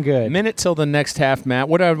 feeling good. Minute till the next half, Matt.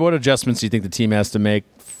 What adjustments do you think the team has to make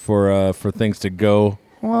for things to go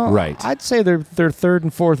right? I'd say their third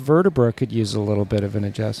and fourth vertebra could use a little bit of an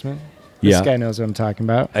adjustment. This Yeah. guy knows what I'm talking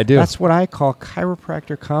about. I do. That's what I call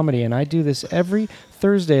chiropractor comedy, and I do this every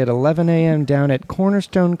Thursday at 11 a.m. down at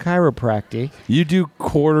Cornerstone Chiropractic. You do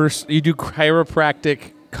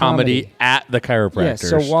chiropractic comedy at the chiropractor. Yes,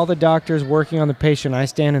 so while the doctor's working on the patient, I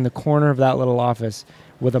stand in the corner of that little office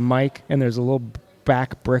with a mic, and there's a little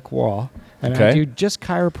back brick wall, and I Okay. do just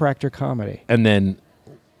chiropractor comedy. And then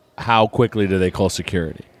how quickly do they call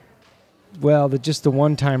security? Well, just the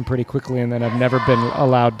one time pretty quickly, and then I've never been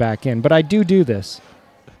allowed back in. But I do this.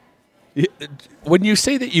 When you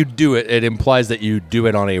say that you do it, it implies that you do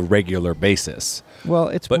it on a regular basis. Well,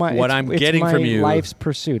 it's But my what it's, I'm it's getting my from you- life's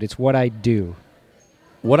pursuit. It's what I do.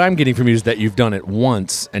 What I'm getting from you is that you've done it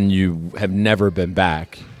once and you have never been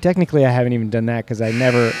back. Technically, I haven't even done that because I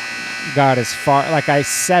never got as far. Like I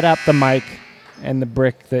set up the mic and the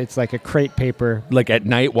brick. It's like a crate paper. Like at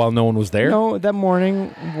night while no one was there? No, that morning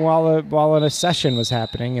while a session was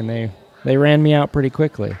happening, and they ran me out pretty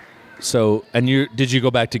quickly. So, and did you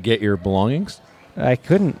go back to get your belongings? I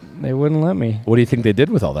couldn't. They wouldn't let me. What do you think they did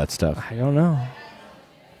with all that stuff? I don't know.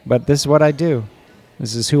 But this is what I do.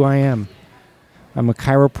 This is who I am. I'm a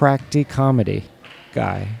chiropractic comedy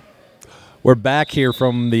guy. We're back here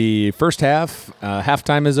from the first half.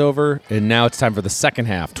 Halftime is over, and now it's time for the second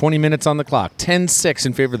half. 20 minutes on the clock. 10-6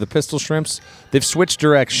 in favor of the Pistol Shrimps. They've switched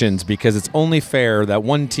directions because it's only fair that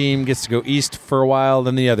one team gets to go east for a while,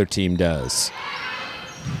 then the other team does.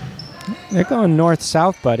 They're going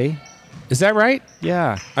north-south, buddy. Is that right?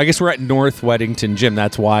 Yeah. I guess we're at North Weddington Gym.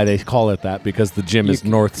 That's why they call it that, because the gym is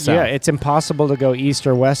north-south. Yeah, it's impossible to go east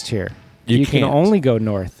or west here. You can can't. only go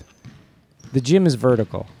north. The gym is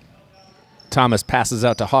vertical. Thomas passes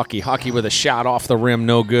out to Hockey. Hockey with a shot off the rim.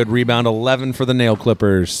 No good. Rebound 11 for the Nail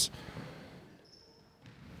Clippers.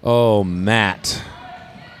 Oh, Matt.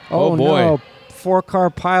 Oh, boy. no. 4-car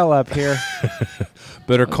pileup here.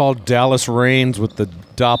 Better call Dallas Raines with the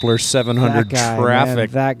Doppler 700 That guy, traffic. man,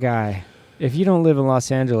 that guy. If you don't live in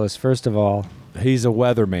Los Angeles, first of all, He's a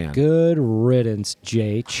weatherman. good riddance,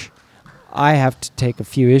 JH. I have to take a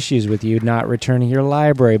few issues with you not returning your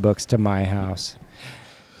library books to my house.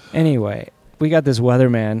 Anyway, we got this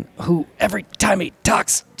weatherman who every time he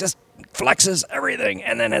talks just flexes everything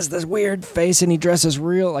and then has this weird face and he dresses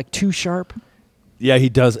real, like too sharp. Yeah, he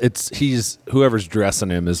does. He's whoever's dressing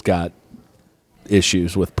him has got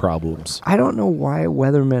issues with problems. I don't know why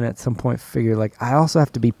weathermen at some point figured, like, I also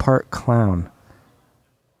have to be part clown.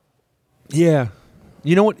 Yeah.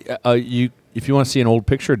 You know what? If you want to see an old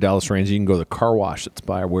picture of Dallas Raines, you can go to the car wash that's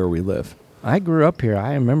by where we live. I grew up here.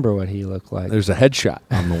 I remember what he looked like. There's a headshot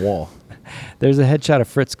on the wall. There's a headshot of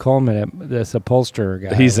Fritz Coleman, this upholsterer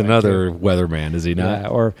guy. He's I went another weatherman, is he to. not? Yeah,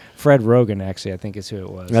 or Fred Rogan, actually, I think is who it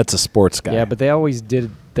was. That's a sports guy. Yeah, but they always did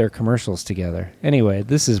their commercials together. Anyway,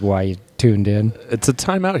 this is why you tuned in. It's a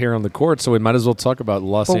timeout here on the court, so we might as well talk about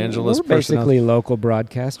Los Well, Angeles. we're basically local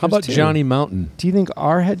broadcasters. How about too. Johnny Mountain? Do you think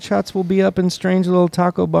our headshots will be up in strange little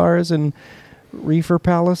taco bars and reefer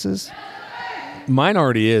palaces? Mine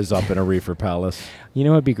already is up in a reefer palace. You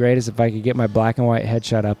know what would be great is if I could get my black and white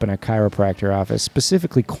headshot up in a chiropractor office,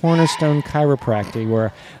 specifically Cornerstone Chiropractic,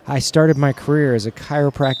 where I started my career as a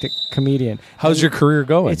chiropractic comedian. How's your career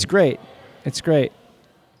going? It's great. It's great.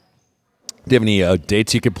 Do you have any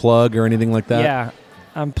dates you could plug or anything like that? Yeah.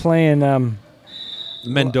 I'm playing...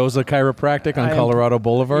 Mendoza Chiropractic on I am- Colorado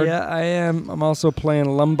Boulevard? Yeah, I am. I'm also playing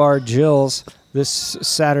Lumbar Jills this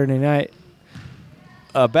Saturday night.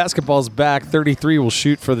 Basketball's back. 33 will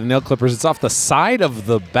shoot for the Nail Clippers. It's off the side of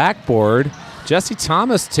the backboard. Jesse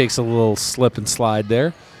Thomas takes a little slip and slide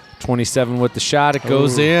there. 27 with the shot. It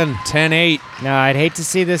goes Ooh. in. 10-8. Now, I'd hate to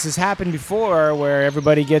see this has happened before where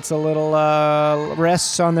everybody gets a little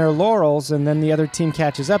rests on their laurels and then the other team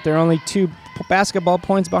catches up. They're only 2 basketball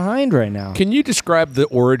points behind right now. Can you describe the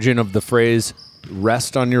origin of the phrase,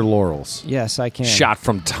 rest on your laurels? Yes, I can. Shot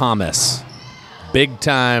from Thomas. Big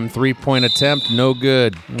time 3-point attempt. No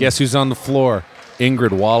good. Guess who's on the floor?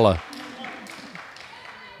 Ingrid Walla.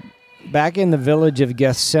 Back in the village of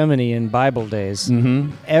Gethsemane in Bible days,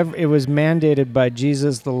 it was mandated by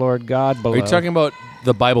Jesus the Lord God below. Are you talking about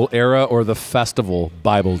the Bible era or the festival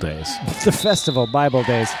Bible days? the festival Bible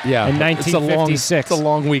days in It's 1956. a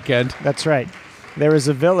long weekend. That's right. There is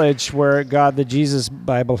a village where God, the Jesus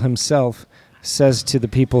Bible himself, says to the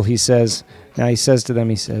people, he says to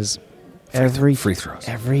them, every free throws.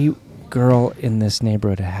 Every girl in this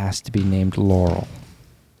neighborhood has to be named Laurel.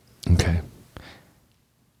 Okay.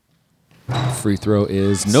 Free throw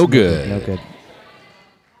is no good. No good.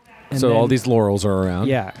 And So then- all these laurels are around.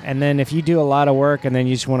 Yeah, and then if you do a lot of work and then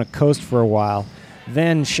you just want to coast for a while,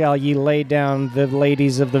 then shall ye lay down the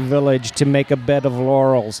ladies of the village to make a bed of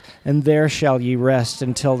laurels, and there shall ye rest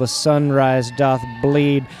until the sunrise doth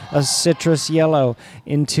bleed a citrus yellow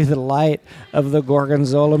into the light of the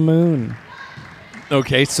Gorgonzola moon.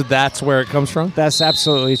 Okay, so that's where it comes from? That's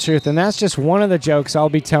absolutely truth, and that's just one of the jokes I'll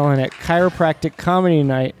be telling at Chiropractic Comedy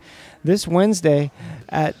Night this Wednesday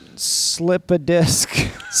at Slipped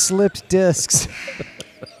Discs.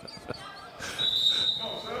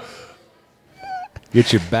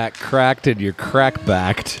 Get your back cracked and you're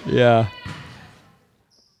crack-backed. Yeah.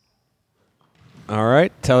 All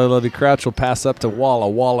right. Telly Crouch will pass up to Walla.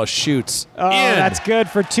 Walla shoots. Oh, in. that's good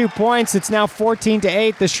for 2 points. It's now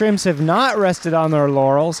 14-8. The Shrimps have not rested on their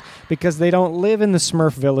laurels because they don't live in the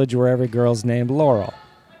Smurf village where every girl's named Laurel.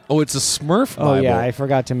 Oh, it's a Smurf Bible. Oh, yeah, I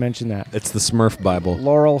forgot to mention that. It's the Smurf Bible.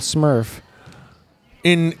 Laurel Smurf.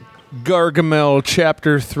 In Gargamel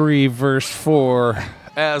chapter 3, verse 4,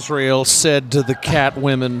 Azrael said to the cat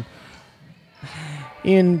women,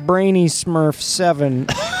 In Brainy Smurf 7,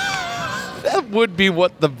 that would be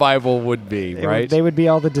what the Bible would be, right? they would be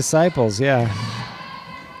all the disciples, yeah.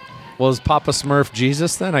 Well, is Papa Smurf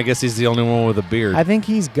Jesus then? I guess he's the only one with a beard. I think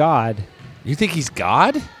he's God. You think he's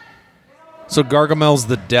God? So Gargamel's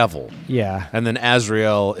the devil, Yeah. and then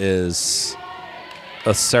Azrael is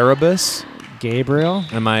a Cerberus? Gabriel?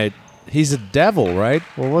 He's a devil, right?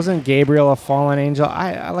 Well, wasn't Gabriel a fallen angel?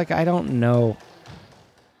 I don't know.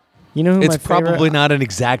 You know who It's my favorite... probably not an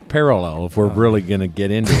exact parallel if we're really going to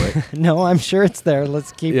get into it. No, I'm sure it's there.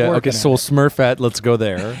 Let's keep Yeah, working. okay, so on we'll Smurfette, let's go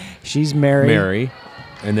there. it. She's Mary. Mary.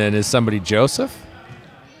 And then is somebody Joseph?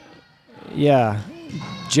 Yeah.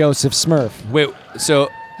 Joseph Smurf. Wait, so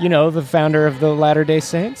You know, the founder of the Latter-day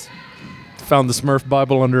Saints? found the Smurf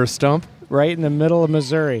Bible under a stump? Right in the middle of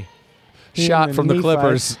Missouri. He Shot and from the Nephi.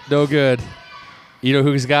 Clippers. No good. You know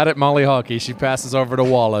who's got it? Molly Hockey. She passes over to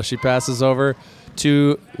Walla. She passes over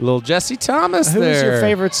to little Jesse Thomas Who's there. your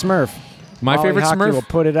favorite Smurf? My Molly favorite Hockey Smurf? will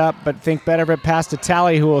put it up, but think better of it past to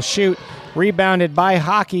Tally, who will shoot. Rebounded by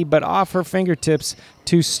Hockey, but off her fingertips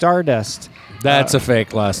to Stardust. That's a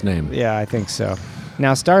fake last name. Yeah, I think so.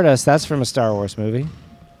 Now, Stardust, that's from a Star Wars movie.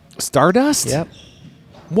 Stardust? Yep.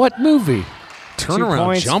 What movie? Turnaround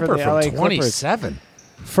points for jumper the from LA Clippers. 27.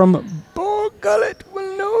 From Bo Gullet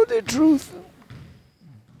will know the truth.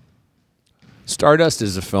 Stardust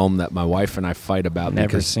is a film that my wife and I fight about Never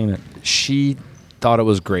because seen it. she thought it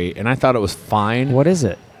was great and I thought it was fine. What is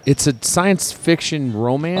it? It's a science fiction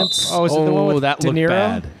romance. Oh, is it the one with that De looked Niro?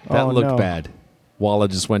 bad. That Oh, looked no. bad. Walla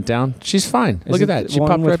just went down. She's fine. Is Look it at that. the She one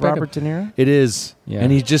popped with right back Robert up. De Niro? It is. Yeah.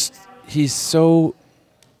 And he's so...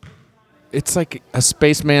 It's like a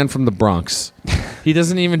spaceman from the Bronx. He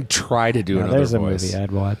doesn't even try to do Now, another there's voice. a movie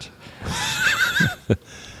I'd watch.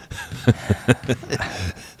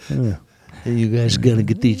 You guys gotta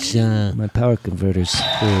get these My power converters.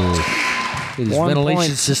 these 1 ventilation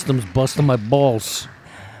point. systems busting my balls.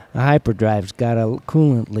 The hyperdrive's got a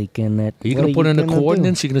coolant leak in it. Are you What gonna put in the gonna do?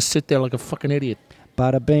 coordinates? You're gonna sit there like a fucking idiot.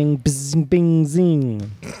 Bada bing, bzz, bing,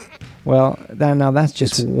 zing. Well, now that's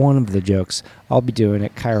just one of the jokes. I'll be doing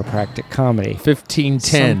at Chiropractic Comedy.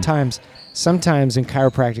 1510. Sometimes in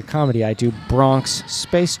chiropractic comedy, I do Bronx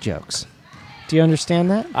space jokes. Do you understand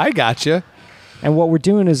that? I gotcha. And what we're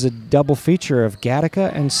doing is a double feature of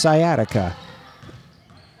Gattaca and Sciatica.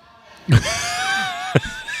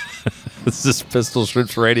 This is Pistol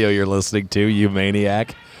Shrimps Radio you're listening to, you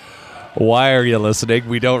maniac. Why are you listening?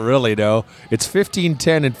 We don't really know. It's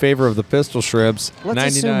 15-10 in favor of the Pistol Shrimps. Let's 99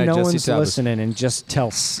 assume no Jesse one's Thomas. listening and just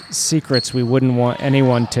tell secrets we wouldn't want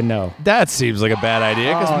anyone to know. That seems like a bad idea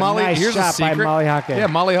because Oh, Molly. nice here's shot a secret. by Molly Hockey. Yeah,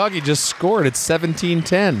 Molly Hockey just scored. It's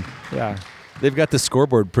 17-10. Yeah, They've got the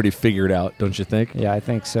scoreboard pretty figured out, don't you think? yeah, I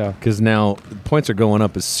think so. Because now points are going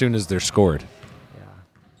up as soon as they're scored.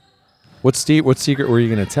 What secret were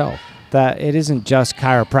you going to tell? That it isn't just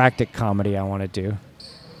chiropractic comedy I want to do.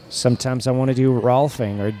 Sometimes I want to do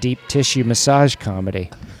Rolfing or deep tissue massage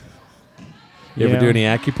comedy. You ever know? do any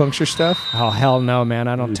acupuncture stuff? Oh, hell no, man.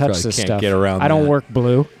 I don't You touch probably this can't stuff. get around I don't that. work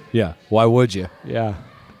blue. Yeah. Why would you? Yeah.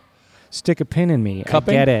 Stick a pin in me.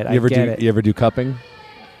 Cupping? I get it. You ever I get do? it. You ever do cupping?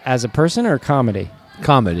 As a person or comedy?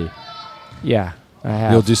 Comedy. Yeah, I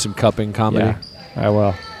have. You'll do some cupping comedy. Yeah, I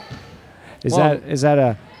will. Is Well- that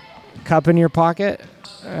a cup in your pocket?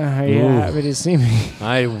 Are you Ooh. happy to see me?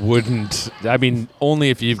 I wouldn't. I mean,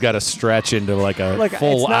 only if you've got to stretch into like a Look,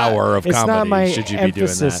 full it's not- hour of it's comedy. not my should you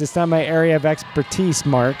emphasis. be doing that? It's not my area of expertise,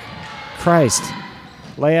 Mark. Christ.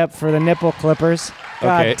 Layup for the nipple clippers.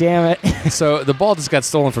 God Okay. damn it. So the ball just got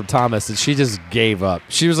stolen from Thomas, and she just gave up.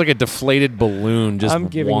 She was like a deflated balloon, just I'm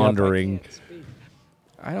giving up. I wandering. can't speak.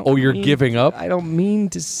 I don't Oh, you're mean- giving up? I don't mean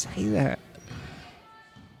to say that.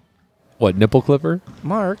 What, nipple clipper?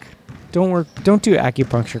 Mark, don't do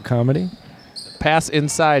acupuncture comedy. Pass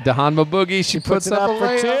inside to Hanma Boogie. She puts, it up, up a for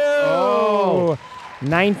layup. two. Oh.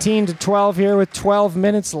 19-12 here with 12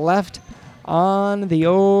 minutes left on the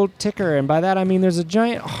old ticker. And by that I mean there's a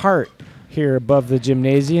giant heart here above the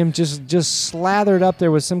gymnasium, just slathered up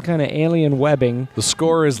there with some kind of alien webbing. The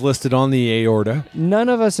score is listed on the aorta. None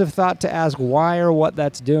of us have thought to ask why or what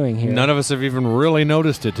that's doing here. None of us have even really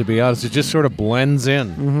noticed it, to be honest. It just sort of blends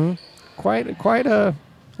in. quite a.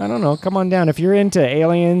 I don't know. Come on down if you're into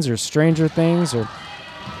Aliens or Stranger Things or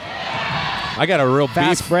I got a real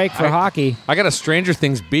fast beef break for hockey. I got a Stranger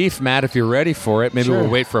Things beef, Matt, if you're ready for it. Maybe Sure. we'll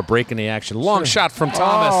wait for a break in the action. Long shot from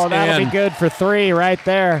Thomas. Oh, that'll and be good for 3 right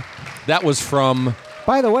there. That was from...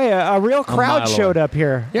 By the way, a real crowd mile showed away. up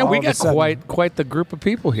here. Yeah, all we of a got sudden. quite the group of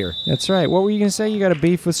people here. That's right. What were you going to say? You got a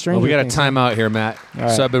beef with Stranger Well, we got a Things? timeout here, Matt. All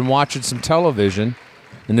right. So I've been watching some television,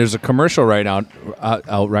 and there's a commercial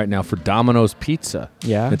out right now for Domino's Pizza.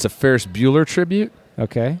 Yeah. It's a Ferris Bueller tribute.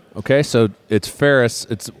 Okay. Okay, so it's Ferris.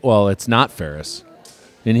 It's not Ferris,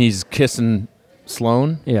 and he's kissing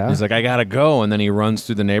Sloane. Yeah. He's like, I gotta go, and then he runs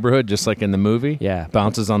through the neighborhood just like in the movie. Yeah.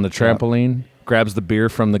 Bounces on the trampoline, grabs the beer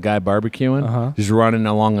from the guy barbecuing. Uh-huh. He's running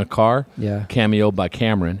along a car. Yeah. Cameoed by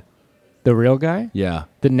Cameron. The real guy? Yeah.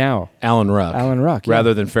 Alan Ruck, yeah.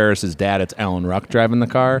 Rather than Ferris's dad, it's Alan Ruck driving the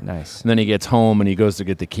car. Nice. And then he gets home and he goes to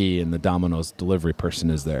get the key, and the Domino's delivery person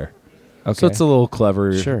is there. Okay. So it's a little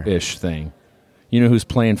clever-ish Sure. thing. You know who's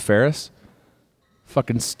playing Ferris?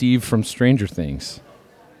 Fucking Steve from Stranger Things.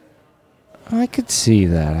 I could see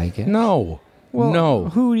that, I guess. No. Well, no.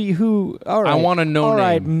 Who? All right. I want to know All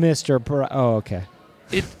right, name. Mr. Oh, okay.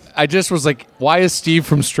 I just was like, why is Steve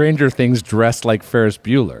from Stranger Things dressed like Ferris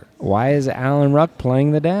Bueller? Why is Alan Ruck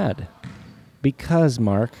playing the dad? Because,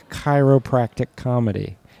 Mark, chiropractic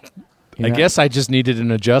comedy. I guess I just needed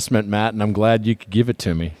an adjustment, Matt, and I'm glad you could give it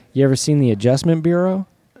to me. You ever seen The Adjustment Bureau?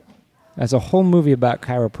 That's a whole movie about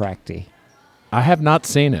chiropractic. I have not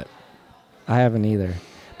seen it. I haven't either.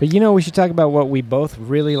 But we should talk about what we both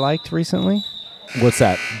really liked recently. What's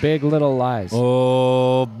that? Big Little Lies.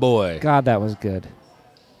 Oh, boy. God, that was good.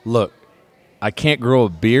 Look, I can't grow a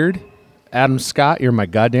beard. Adam Scott, you're my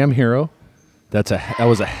goddamn hero. That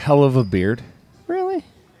was a hell of a beard. Really?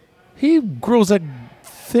 He grows a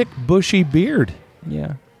thick, bushy beard.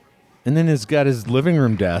 Yeah. And then he's got his living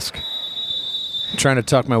room desk. I'm trying to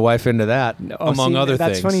talk my wife into that, among other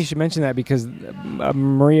that's things. funny you should mention that because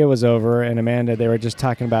Maria was over and Amanda, they were just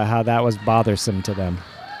talking about how that was bothersome to them.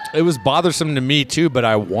 It was bothersome to me, too, but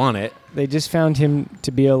I want it. They just found him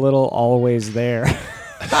to be a little always there.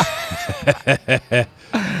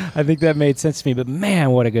 I think that made sense to me, but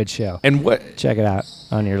man, what a good show. And what? Check it out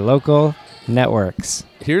on your local networks.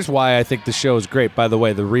 Here's why I think the show is great. By the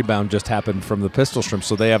way, the rebound just happened from the Pistol Shrimp,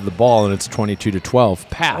 so they have the ball, and it's 22-12.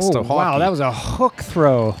 Pass to Hawkeye. Wow, that was a hook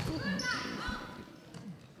throw.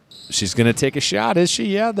 She's going to take a shot, is she?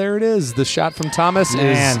 Yeah, there it is. The shot from Thomas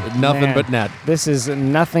is nothing but net. This is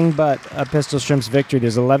nothing but a Pistol Shrimp's victory.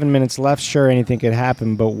 There's 11 minutes left. Sure, anything could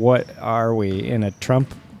happen, but what are we, in a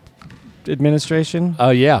Trump administration?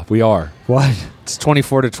 Yeah, we are. What? It's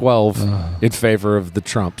 24-12 in favor of the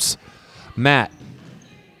Trumps. Matt,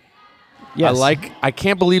 Yes. I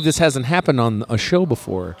can't believe this hasn't happened on a show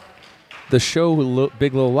before. The show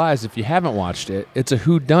Big Little Lies, if you haven't watched it, it's a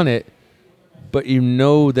whodunit, but you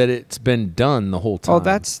know that it's been done the whole time. Oh,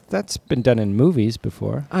 that's been done in movies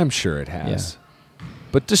before. I'm sure it has.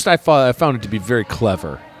 But just I found it to be very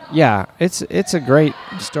clever. Yeah, it's a great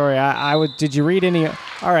story. I would. Did you read any?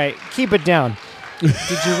 All right, keep it down.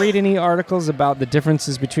 Did you read any articles about the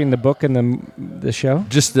differences between the book and the show?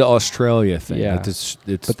 Just the Australia thing. Yeah. It's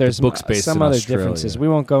But there's the book's based some in other Australia. differences. We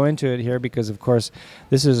won't go into it here because, of course,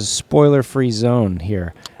 this is a spoiler-free zone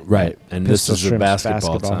here. Right, and this Pistol is a Shrimp's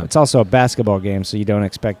basketball time. It's also a basketball game, so you don't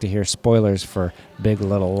expect to hear spoilers for Big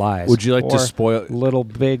Little Lies. Would you like to Or spoil- Little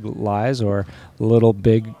Big Lies or Little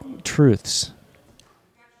Big Truths?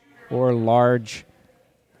 Or large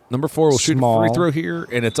Number 4 will shoot a Small free throw here,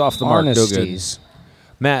 and it's off the mark. No good. honesties.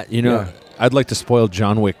 Matt, Yeah. I'd like to spoil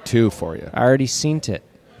John Wick 2 for you. I already seen it.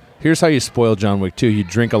 Here's how you spoil John Wick 2. You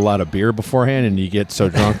drink a lot of beer beforehand, and you get so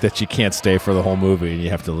drunk that you can't stay for the whole movie, and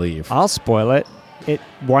you have to leave. I'll spoil it.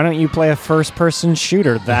 Why don't you play a first-person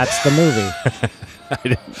shooter? That's the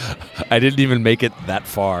movie. I didn't even make it that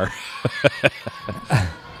far.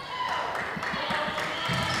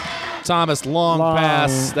 Thomas, long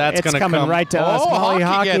pass. That's It's going to coming come right to us. Molly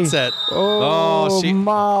Hockey. gets it. Oh,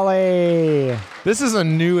 Molly. This is a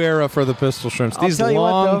new era for the Pistol Shrimps. I'll These tell you what,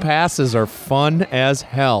 long though. passes are fun as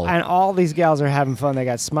hell. And all these gals are having fun. They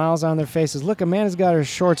got smiles on their faces. Look, Amanda's got her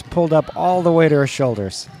shorts pulled up all the way to her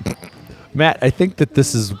shoulders. Matt, I think that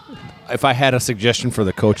this is, if I had a suggestion for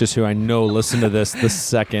the coaches who I know listen to this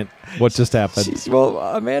second, what just happened? Well,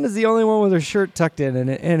 Amanda's the only one with her shirt tucked in,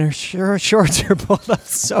 and her shorts are pulled up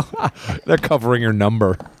so high. They're covering her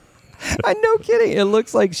number. I'm no kidding. It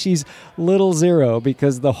looks like she's little zero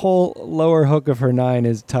because the whole lower hook of her 9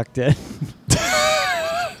 is tucked in.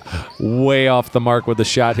 Way off the mark with the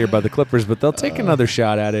shot here by the Clippers, but they'll take another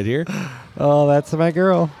shot at it here. Oh, that's my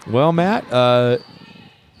girl. Well, Matt,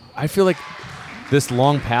 I feel like this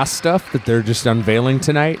long pass stuff that they're just unveiling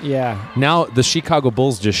tonight. Yeah. Now the Chicago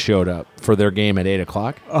Bulls just showed up for their game at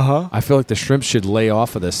 8:00. Uh-huh. I feel like the Shrimps should lay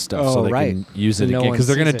off of this stuff so they can use So it no again one because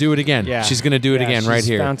they're sees going to it. do it again. Yeah. She's going to do it again right she's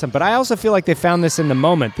here. Found some, but I also feel like they found this in the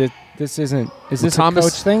moment. This isn't. Is this Thomas- a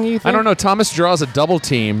coach thing? You think? I don't know. Thomas draws a double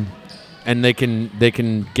team, and they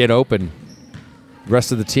can get open. The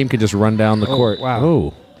rest of the team can just run down the court. Wow.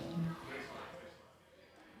 Oh.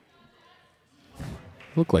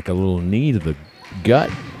 Look like a little knee to the gut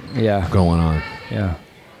Yeah. going on. Yeah.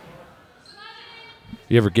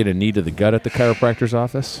 You ever get a knee to the gut at the chiropractor's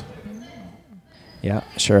office? Yeah.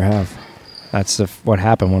 Sure have. That's what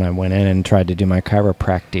happened when I went in and tried to do my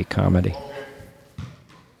chiropractic comedy.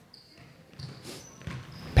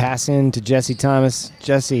 Pass in to Jesse Thomas.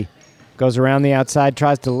 Jesse goes around the outside,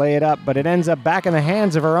 tries to lay it up, but it ends up back in the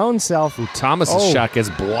hands of her own self. Thomas's Oh. shot gets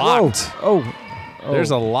blocked. Oh.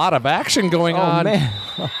 There's a lot of action going Oh, on. man.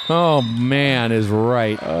 Oh, man is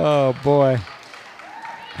right. Oh, boy.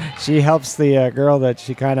 She helps the girl that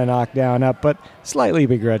she kind of knocked down up, but slightly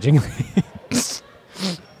begrudgingly.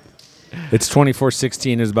 It's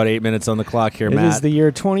 24-16. There's about 8 minutes on the clock here, It Matt. is the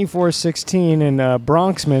year 2416, and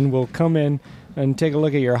Bronxman will come in and take a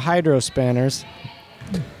look at your hydro spanners.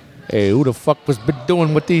 Hey, who the fuck was been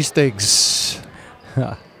doing with these things?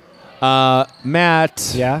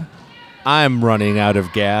 Matt, Yeah? I'm running out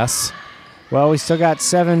of gas. Well, we still got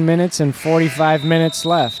 7 minutes and 45 minutes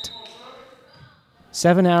left.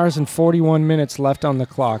 7 hours and 41 minutes left on the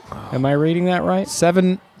clock. Am I reading that right?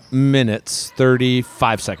 7 minutes,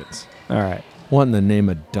 35 seconds. All right. What in the name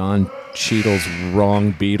of Don Cheadle's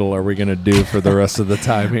wrong beetle are we going to do for the rest of the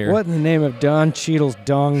time here? What in the name of Don Cheadle's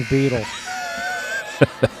dong beetle?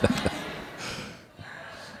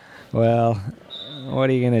 Well, what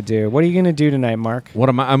are you going to do? What are you going to do tonight, Mark? What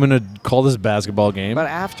am I? I'm going to call this basketball game. But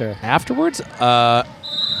after. Afterwards,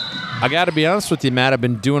 I got to be honest with you, Matt. I've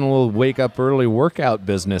been doing a little wake up early workout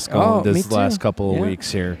business going Oh, me this too. last couple of Yeah.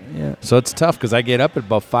 weeks here. Yeah. So it's tough because I get up at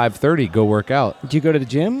about 5:30, go work out. Do you go to the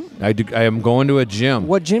gym? I do. I am going to a gym.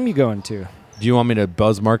 What gym you going to? Do you want me to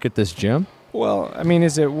buzz market this gym? Well, I mean,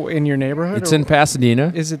 is it in your neighborhood? It's or in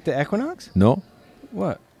Pasadena. Is it the Equinox? No,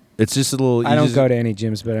 What? it's just a little. I don't go to any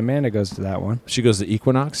gyms, but Amanda goes to that one. She goes to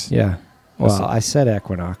Equinox. Yeah. What's Well, that? I said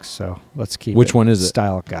Equinox, so let's keep Which one is it?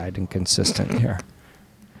 Style guide and consistent here.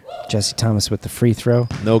 Jesse Thomas with the free throw.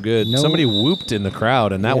 No good. No. Somebody whooped in the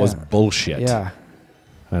crowd, and that was Yeah. bullshit. Yeah.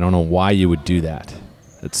 I don't know why you would do that.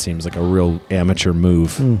 It seems like a real amateur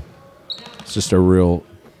move. Hmm. It's just a real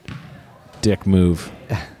dick move.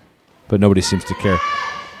 But nobody seems to care.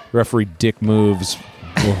 Referee Dick Moves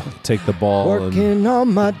will take the ball. and Working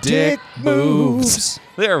on my dick moves.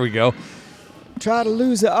 There we go. Try to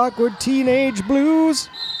lose the awkward teenage blues.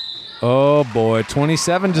 Oh, boy.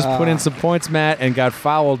 27 just put in some points, Matt, and got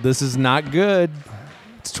fouled. This is not good.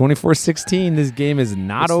 It's 24-16. This game is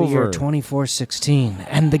not It's over. the year 2416,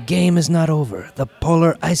 and the game is not over. The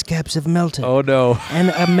polar ice caps have melted. Oh, no. And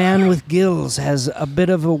a man with gills has a bit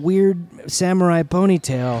of a weird samurai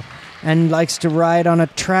ponytail and likes to ride on a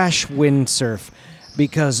trash windsurf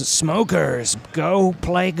because smokers go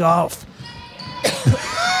play golf.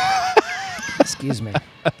 Excuse me.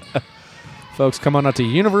 Folks, come on out to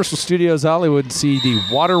Universal Studios Hollywood and see the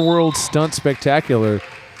Waterworld Stunt Spectacular.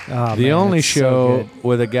 Oh, The man, only it's so show good.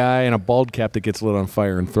 with a guy in a bald cap that gets lit on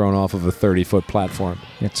fire and thrown off of a 30-foot platform.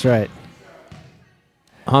 That's right.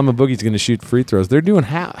 Hama Boogie's going to shoot free throws. They're doing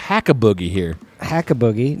hack-a-boogie here.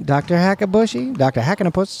 Hack-a-boogie. Dr. Hack-a-bushy. Dr.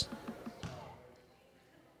 Hackinapus.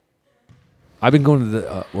 I've been going to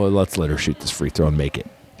the... well, let's let her shoot this free throw and make it.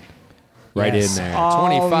 Right Yes. in there. All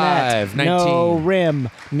 25, net. 19. No rim.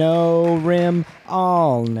 No rim.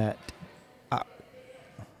 All net.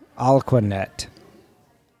 Alquanet.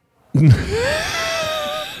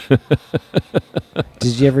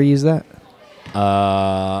 Did you ever use that?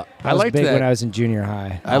 I That was liked big that. when I was in junior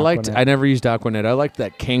high. I never used Aquanet. I liked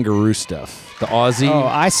that kangaroo stuff. The Aussie. Oh,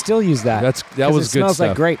 I still use that. that 'Cause was it good smells stuff.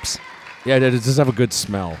 like grapes. Yeah, it does have a good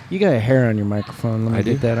smell. You got a hair on your microphone. Let me I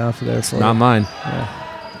do. get that off of there for Not you. mine. Yeah.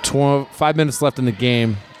 5 minutes left in the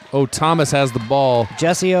game. Oh, Thomas has the ball.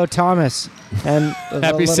 Jesse O. Thomas. And the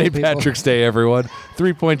Happy little St. people. Patrick's Day, everyone.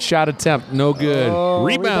 3-point shot attempt. No good. Oh,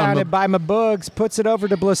 Rebound. rebounded by Mabugs. Puts it over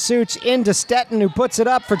to Blasuch. Into Stetton, who puts it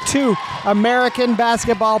up for 2 American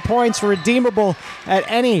basketball points, redeemable at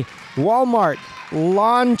any Walmart,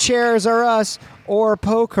 Lawn Chairs R Us, or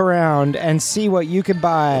Poke Around, and see what you can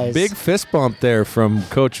buy. Big fist bump there from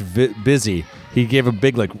Coach Busy. He gave a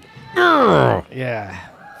big, like, Yeah.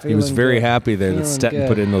 he was Feeling very good. happy there that Feeling Stetton good.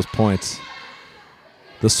 put in those points.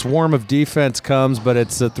 The swarm of defense comes, but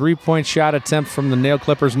it's a three-point shot attempt from the Nail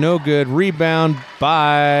Clippers. No good. Rebound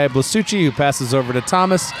by Blasucci, who passes over to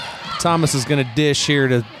Thomas. Thomas is going to dish here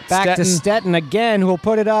to Back to Stetton again, who will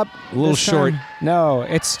put it up. A little short. No,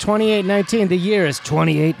 it's 28-19. The year is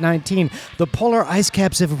 28-19. The polar ice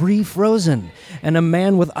caps have refrozen, and a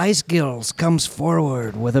man with ice gills comes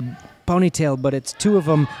forward with a ponytail, but it's two of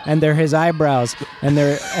them, and they're his eyebrows, and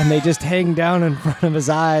they just hang down in front of his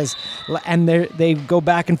eyes, and they go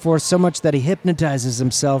back and forth so much that he hypnotizes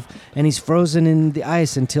himself, and he's frozen in the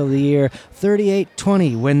ice until the year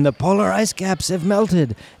 3820, when the polar ice caps have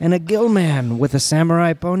melted, and a gill man with a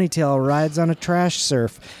samurai ponytail rides on a trash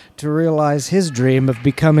surf to realize his dream of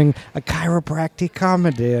becoming a chiropractic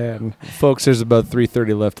comedian. Folks, there's about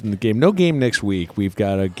 3:30 left in the game. No game next week. We've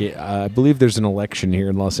got I believe there's an election here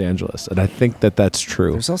in Los Angeles, and I think that's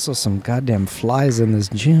true. There's also some goddamn flies in this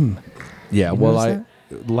gym. Yeah,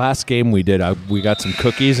 last game we did, we got some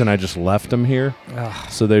cookies, and I just left them here.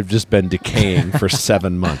 Ugh. So they've just been decaying for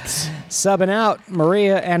 7 months. Subbing out,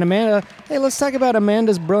 Maria and Amanda. Hey, let's talk about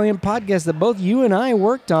Amanda's brilliant podcast that both you and I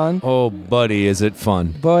worked on. Oh, buddy, is it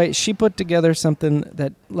fun. Boy, she put together something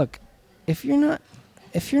that, look, if you're not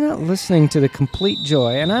listening to the complete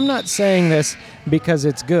joy, and I'm not saying this because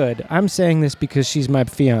it's good, I'm saying this because she's my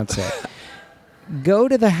fiance. Go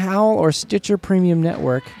to the Howl or Stitcher Premium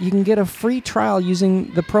Network. You can get a free trial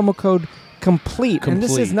using the promo code COMPLETE. And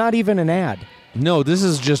this is not even an ad. No, this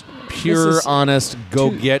is just pure, honest,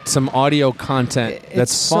 get some audio content.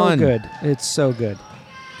 That's fun. It's so good. It's so good.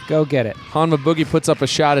 Go get it. Hanma Boogie puts up a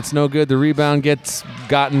shot. It's no good. The rebound gets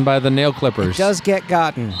gotten by the Nail Clippers. It does get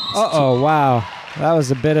gotten. Uh-oh, wow. That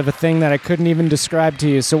was a bit of a thing that I couldn't even describe to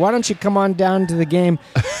you. So why don't you come on down to the game,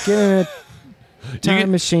 get in a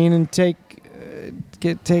time machine, and take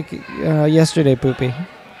yesterday, Poopy.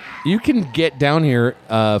 You can get down here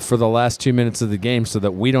for the last 2 minutes of the game so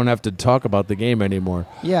that we don't have to talk about the game anymore.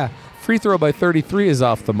 Yeah. Free throw by 33 is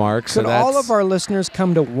off the mark. Could all of our listeners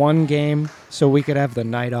come to one game so we could have the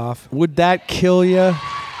night off? Would that kill you?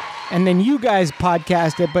 And then you guys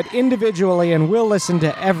podcast it, but individually, and we'll listen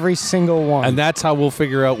to every single one. And that's how we'll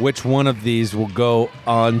figure out which one of these will go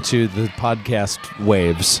onto the podcast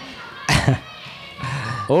waves.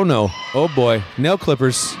 Oh, no. Oh, boy. Nail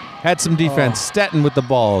Clippers had some defense. Stetton with the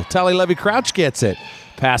ball. Tally Levy Crouch gets it.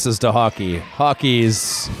 Passes to Hockey.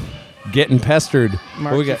 Hockey's getting pestered.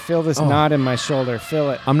 Mark, you feel this knot in my shoulder.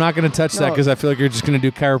 Feel it. I'm not going to touch that because I feel like you're just going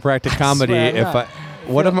to do chiropractic comedy.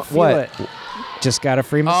 What? Just got a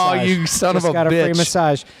free massage. Oh, you son of a bitch. Just got a free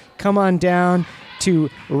massage. Come on down to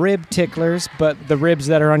Rib Ticklers, but the ribs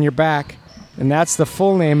that are on your back. And that's the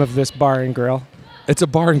full name of this bar and grill. It's a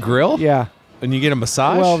bar and grill? Yeah. And you get a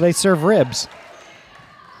massage? Well, they serve ribs.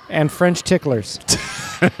 And French ticklers.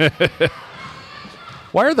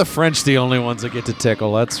 Why are the French the only ones that get to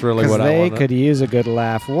tickle? That's really what I want. Because they could use a good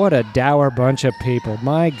laugh. What a dour bunch of people.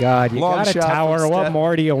 My God, you got a tower. What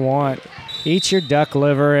more do you want? Eat your duck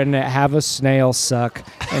liver and have a snail suck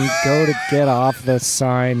and go to get off the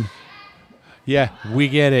sign. Yeah, we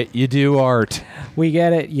get it. You do art. We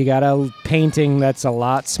get it. You got a painting that's a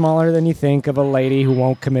lot smaller than you think of a lady who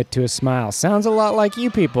won't commit to a smile. Sounds a lot like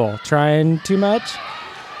you people. Trying too much?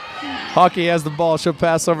 Hockey has the ball. She'll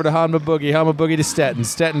pass over to Hanma Boogie. Hanma Boogie to Stetton.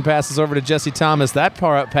 Stetton passes over to Jesse Thomas. That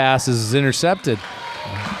pass is intercepted.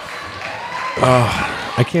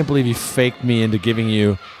 Oh, I can't believe you faked me into giving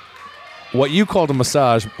you what you called a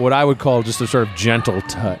massage, what I would call just a sort of gentle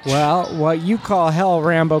touch. Well, what you call hell,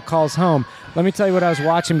 Rambo calls home. Let me tell you what I was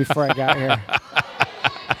watching before I got here.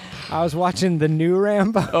 I was watching the new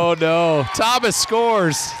Rambo. Oh, no. Thomas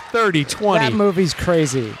scores 30-20. That movie's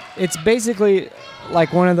crazy. It's basically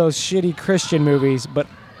like one of those shitty Christian movies, but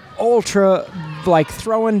ultra, like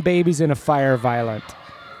throwing babies in a fire violent.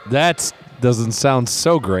 That doesn't sound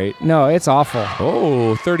so great. No, it's awful.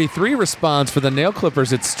 Oh, 33 response for the Nail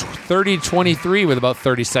Clippers. It's 30-23 with about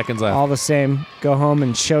 30 seconds left. All the same, go home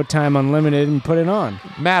and Showtime Unlimited and put it on.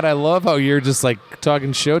 Matt, I love how you're just like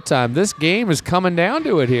talking Showtime. This game is coming down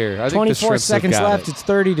to it here. I think 24 seconds left. It's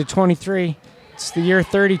 30-23. It's the year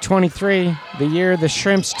 30-23, the year the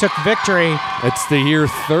Shrimps took victory. It's the year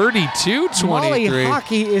 32-23. Molly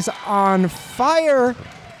Hockey is on fire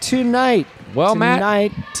tonight. Well,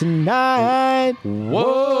 tonight.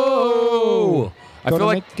 Whoa. I feel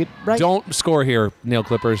like right. Don't score here, Nail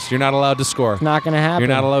Clippers. You're not allowed to score. It's not going to happen. You're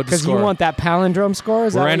not allowed to score. Because you want that palindrome score?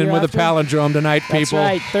 We're ending with a palindrome tonight, people.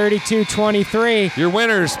 That's right, 32-23. Your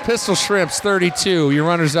winners, Pistol Shrimps, 32. Your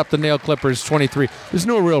runners-up, the Nail Clippers, 23. There's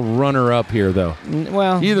no real runner-up here, though.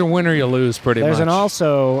 Well, either win or you lose, pretty much. There's an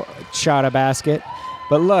also shot a basket.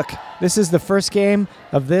 But look, this is the first game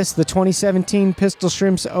of the 2017 Pistol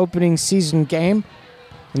Shrimps opening season game.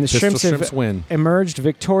 And the Pistol Shrimps have Shrimps win. emerged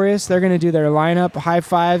victorious. They're going to do their lineup, high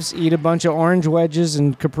fives, eat a bunch of orange wedges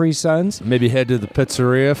and Capri Suns. Maybe head to the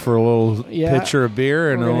pizzeria for a little Yeah. pitcher of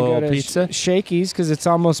beer and We're a gonna little go to pizza. Shakey's because it's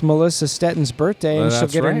almost Melissa Stetton's birthday, and she'll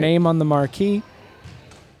That's get her right. name on the marquee.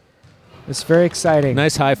 It's very exciting.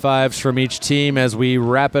 Nice high fives from each team as we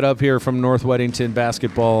wrap it up here from North Weddington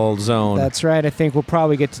Basketball Zone. That's right. I think we'll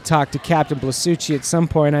probably get to talk to Captain Blasucci at some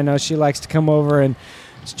point. I know she likes to come over and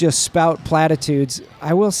just spout platitudes.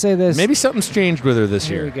 I will say this. Maybe something's changed with her this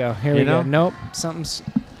Here year. we go. Here You we go. know? Nope. Something's.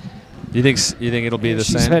 You think it'll be the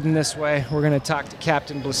She's same? heading this way. We're going to talk to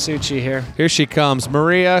Captain Blasucci here. Here she comes,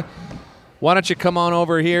 Maria. Why don't you come on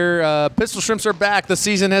over here? Pistol Shrimps are back. The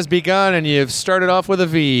season has begun, and you've started off with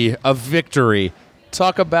a victory.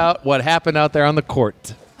 Talk about what happened out there on the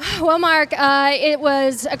court. Well, Mark, it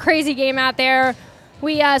was a crazy game out there.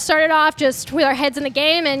 We started off just with our heads in the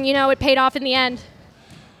game, and, it paid off in the end.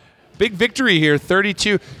 Big victory here,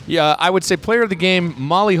 32. Yeah, I would say player of the game,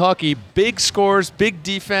 Molly Hockey. Big scores, big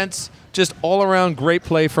defense, just all around great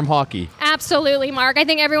play from Hockey. Absolutely, Mark. I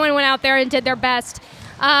think everyone went out there and did their best.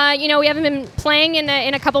 We haven't been playing in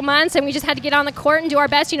a couple months, and we just had to get on the court and do our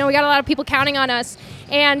best. We got a lot of people counting on us,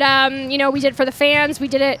 and we did it for the fans. We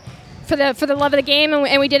did it for the love of the game,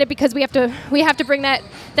 and we did it because we have to bring that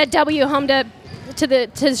W home to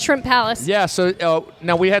the Shrimp Palace. Yeah. So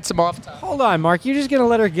now we had some off time. Hold on, Mark. You're just going to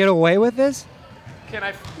let her get away with this? Can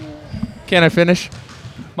I finish?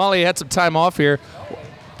 Molly had some time off here.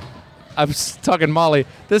 I was talking Molly.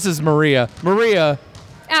 This is Maria. Maria,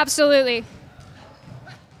 Absolutely.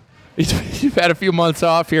 you've had a few months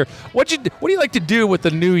off here. What do you like to do with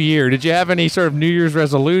the new year? Did you have any sort of New Year's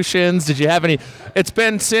resolutions? Did you have any? It's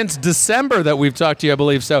been since December that we've talked to you, I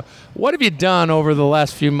believe. So, what have you done over the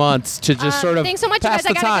last few months to just sort of Thanks so much, pass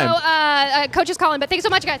guys. the I time? gotta go. Coach is calling, but thanks so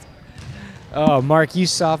much, guys. Oh, Mark, you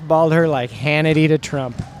softballed her like Hannity to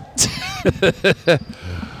Trump.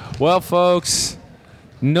 Well, folks,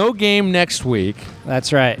 no game next week,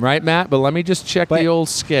 That's right. right, Matt? But let me just check But the old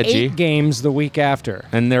sketchy. 8 games the week after.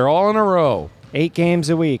 And they're all in a row. 8 games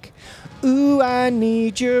a week. Ooh, I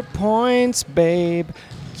need your points, babe.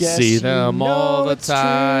 Yes, See you them all know the it's true.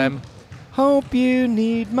 time. Hope you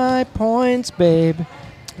need my points, babe.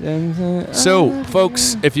 So,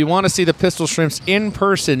 folks, if you want to see the Pistol Shrimps in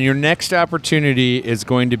person, your next opportunity is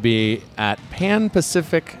going to be at Pan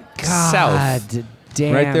Pacific South. God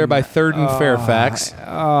damn. Right there by 3rd and Fairfax.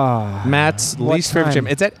 Oh. Matt's What least favorite time? gym.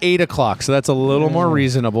 It's at 8 o'clock, so that's a little more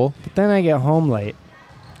reasonable. But then I get home late.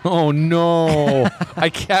 Oh, no.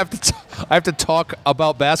 I have to talk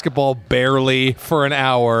about basketball barely for an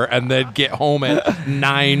hour and then get home at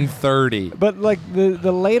 9:30. But like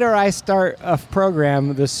the later I start a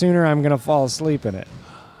program, the sooner I'm going to fall asleep in it.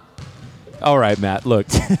 All right, Matt, look.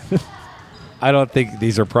 I don't think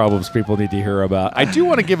these are problems people need to hear about. I do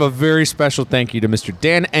want to give a very special thank you to Mr.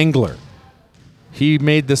 Dan Engler. He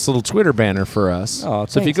made this little Twitter banner for us. Oh,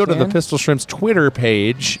 so if you thanks, go to the Dan. Pistol Shrimps Twitter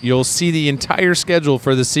page, you'll see the entire schedule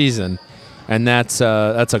for the season. And that's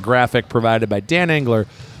a graphic provided by Dan Engler,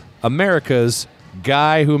 America's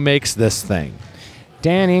guy who makes this thing.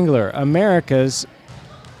 Dan Engler, America's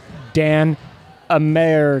Dan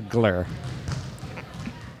Amergler.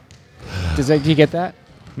 Do you get that?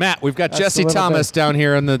 Matt, we've got That's Jesse a little Thomas down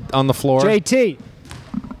here on the floor. JT.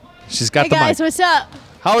 She's got Hey the guys, mic. what's up?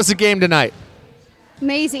 How was the game tonight?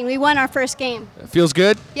 Amazing. We won our first game. Feels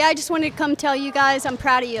good? Yeah, I just wanted to come tell you guys I'm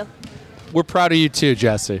proud of you. We're proud of you too,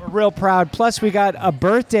 Jesse. Real proud. Plus, we got a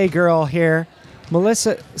birthday girl here,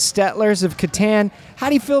 Melissa Stettlers of Catan. How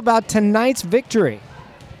do you feel about tonight's victory?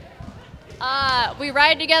 We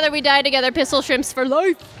ride together, we die together. Pistol Shrimps for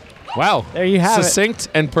life. Wow. There you have it. Succinct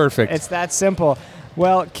and perfect. It's that simple.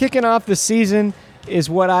 Well, kicking off the season is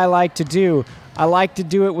what I like to do. I like to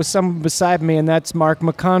do it with someone beside me, and that's Mark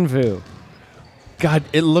McConvue. God,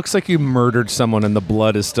 it looks like you murdered someone and the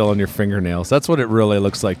blood is still on your fingernails. That's what it really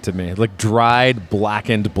looks like to me. Like dried,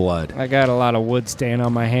 blackened blood. I got a lot of wood stain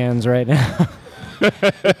on my hands right now.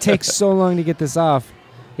 It takes so long to get this off.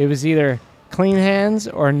 It was either clean hands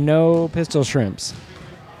or no Pistol Shrimps.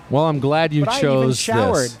 Well, I'm glad you But I even chose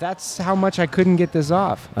showered. this. That's how much I couldn't get this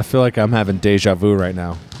off. I feel like I'm having deja vu right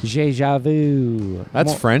now. Deja vu.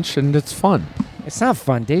 That's French and it's fun. It's not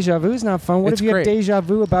fun. Deja vu is not fun. What It's if you great. have deja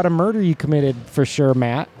vu about a murder you committed for sure,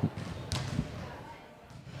 Matt?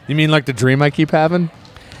 You mean like the dream I keep having?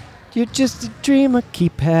 You're just a dream I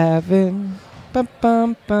keep having. Bum,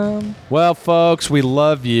 bum, bum. Well, folks, we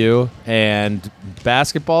love you, and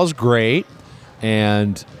basketball's great,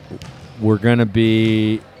 and we're going to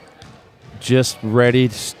be just ready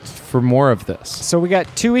for more of this. So we got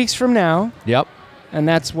 2 weeks from now, Yep. and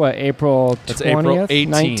that's what, April 20th, That's April 18th.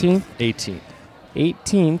 19th? 18th.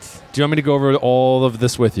 18th. Do you want me to go over all of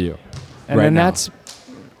this with you? And right then now?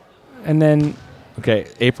 and then, Okay,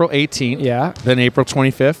 April 18th. yeah, Then April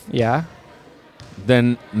 25th. yeah,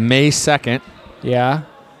 Then May 2nd. yeah.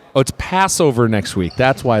 Oh, it's Passover next week.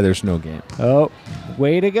 That's why there's no game. Oh,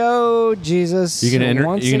 way to go, Jesus. You gonna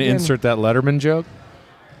Once you gonna again. insert that Letterman joke?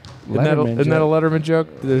 Isn't that a Letterman joke?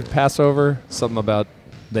 The Passover? Something about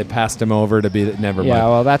they passed him over to be. Never Yeah, mind.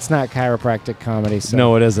 well, that's not chiropractic comedy. So.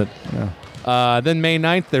 No, it isn't. No. Then May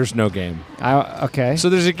 9th, there's no game. Okay. So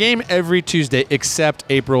there's a game every Tuesday except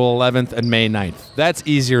April 11th and May 9th. That's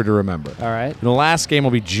easier to remember. All right. And the last game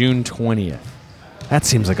will be June 20th. That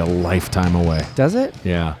seems like a lifetime away. Does it?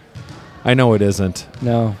 Yeah. I know it isn't,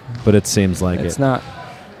 No, but it seems like it's it. not.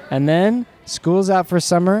 And then school's out for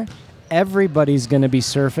summer. Everybody's going to be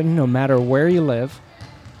surfing no matter where you live.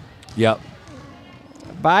 Yep.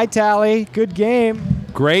 Bye, Tally. Good game.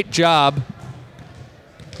 Great job.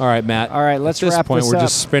 All right, Matt. All right, let's At this wrap point, this we're up.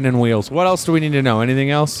 just spinning wheels. What else do we need to know?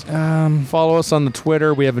 Anything else? Follow us on the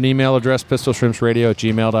Twitter. We have an email address,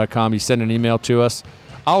 pistolshrimpsradio@gmail.com. You send an email to us.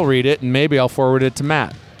 I'll read it, and maybe I'll forward it to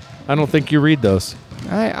Matt. I don't think you read those.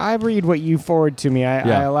 I read what you forward to me. I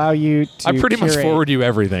Yeah. allow you to I pretty much curate. forward you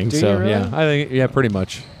everything. Do so you really? yeah, pretty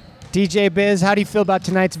much. DJ Biz, how do you feel about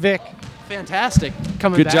tonight's Vic? Fantastic.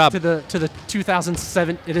 Coming Good back job. to the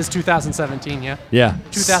 2007. It is 2017, yeah. Yeah.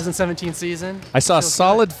 2017 season. I saw a Feels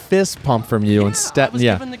solid fist pump from you good. and Stetton. I was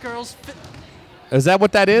Yeah. giving the girls. Is that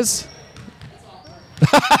what that is?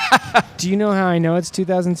 Do you know how I know it's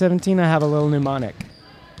 2017? I have a little mnemonic.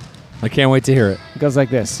 I can't wait to hear it. It goes like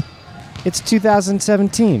this. It's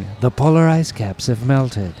 2017. The polar ice caps have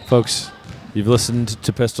melted. Folks, you've listened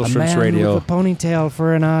to Pistol A Shrimps man Radio. with a ponytail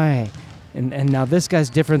for an eye. And now this guy's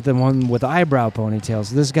different than one with eyebrow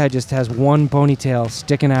ponytails. This guy just has one ponytail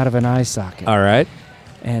sticking out of an eye socket. All right.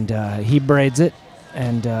 And he braids it,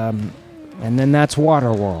 and then that's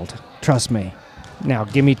Waterworld. Trust me. Now,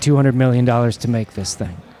 give me $200 million to make this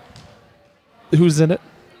thing. Who's in it?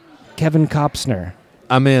 Kevin Costner,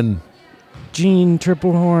 I'm in. Gene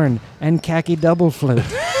Triple Horn, and Khaki Double Flute.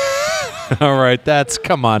 All right,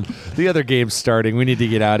 come on. The other game's starting. We need to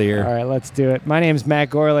get out of here. All right, let's do it. My name's Matt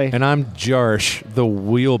Gorley. And I'm Jarsh, the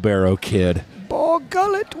wheelbarrow kid. Paul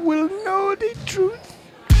Gullett will know the truth.